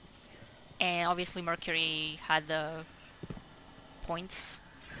obviously Mercury had the points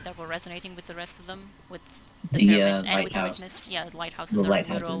that were resonating with the rest of them, with the pyramids and with the witness. Yeah, the lighthouses are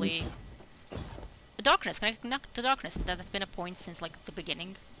literally the darkness, connecting to darkness. That's been a point since like the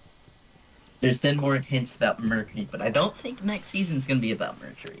beginning. There's been more hints about Mercury, but I don't think next season's gonna be about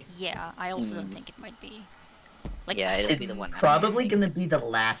Mercury. Yeah, I also don't think it might be. Like, yeah, it'll it's be the one. Probably gonna be the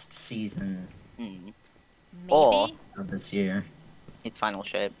last season. Maybe or of this year. Its final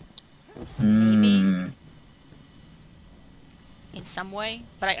shape. Maybe. In some way,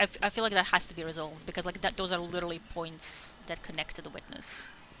 but I feel like that has to be resolved because like those are literally points that connect to the witness.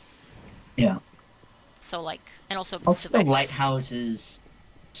 Yeah. So like, and also the lighthouses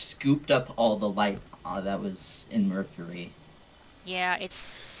scooped up all the light that was in Mercury. Yeah, it's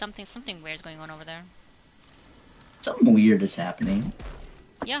something weird's going on over there. Something weird is happening.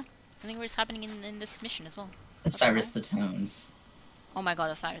 Yeah, something weird is happening in this mission as well. Osiris the Tones. Oh my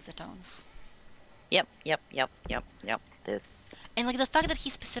god, Osiris the Tones. Yep. This. And like the fact that he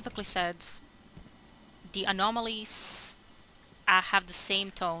specifically said the anomalies have the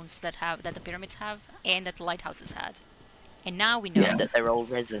same tones that the pyramids have and that the lighthouses had. And now we know that they're all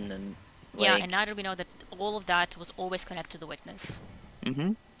resonant. Yeah, and now that we know that all of that was always connected to the witness.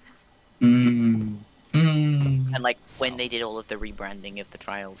 And like when they did all of the rebranding of the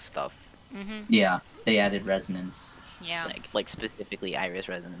trials stuff. Yeah, they added resonance. Yeah. Like specifically iris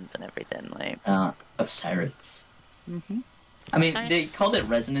resonance and everything, like Osiris. I mean, they called it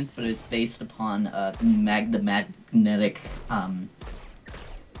resonance, but it's based upon the magnetic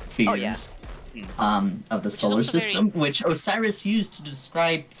fears of the solar system, which Osiris used to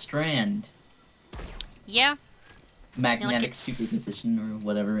describe Strand. Yeah. Magnetic superposition, or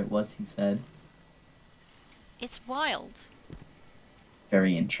whatever it was he said. It's wild.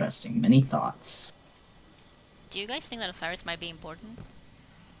 Very interesting. Many thoughts. Do you guys think that Osiris might be important?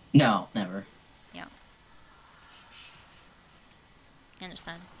 No, never. Yeah. I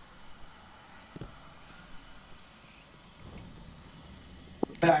understand.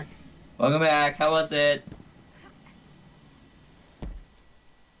 Back. Welcome back. How was it?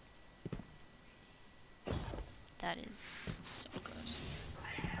 That is so good.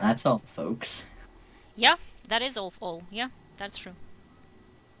 That's all, folks. Yeah, that is all. Yeah, that's true.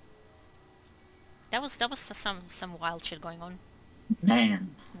 That was some wild shit going on.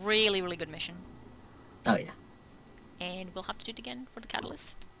 Man. Really, really good mission. Oh yeah. And we'll have to do it again for the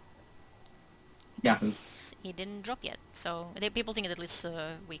catalyst. Yahoo. It didn't drop yet, so people think it at least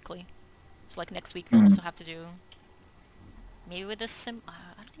weekly. So like next week we'll also have to do maybe with the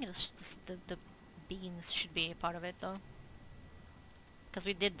I don't think the beans should be a part of it though, because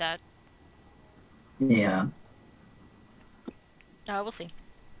we did that. Yeah. We'll see.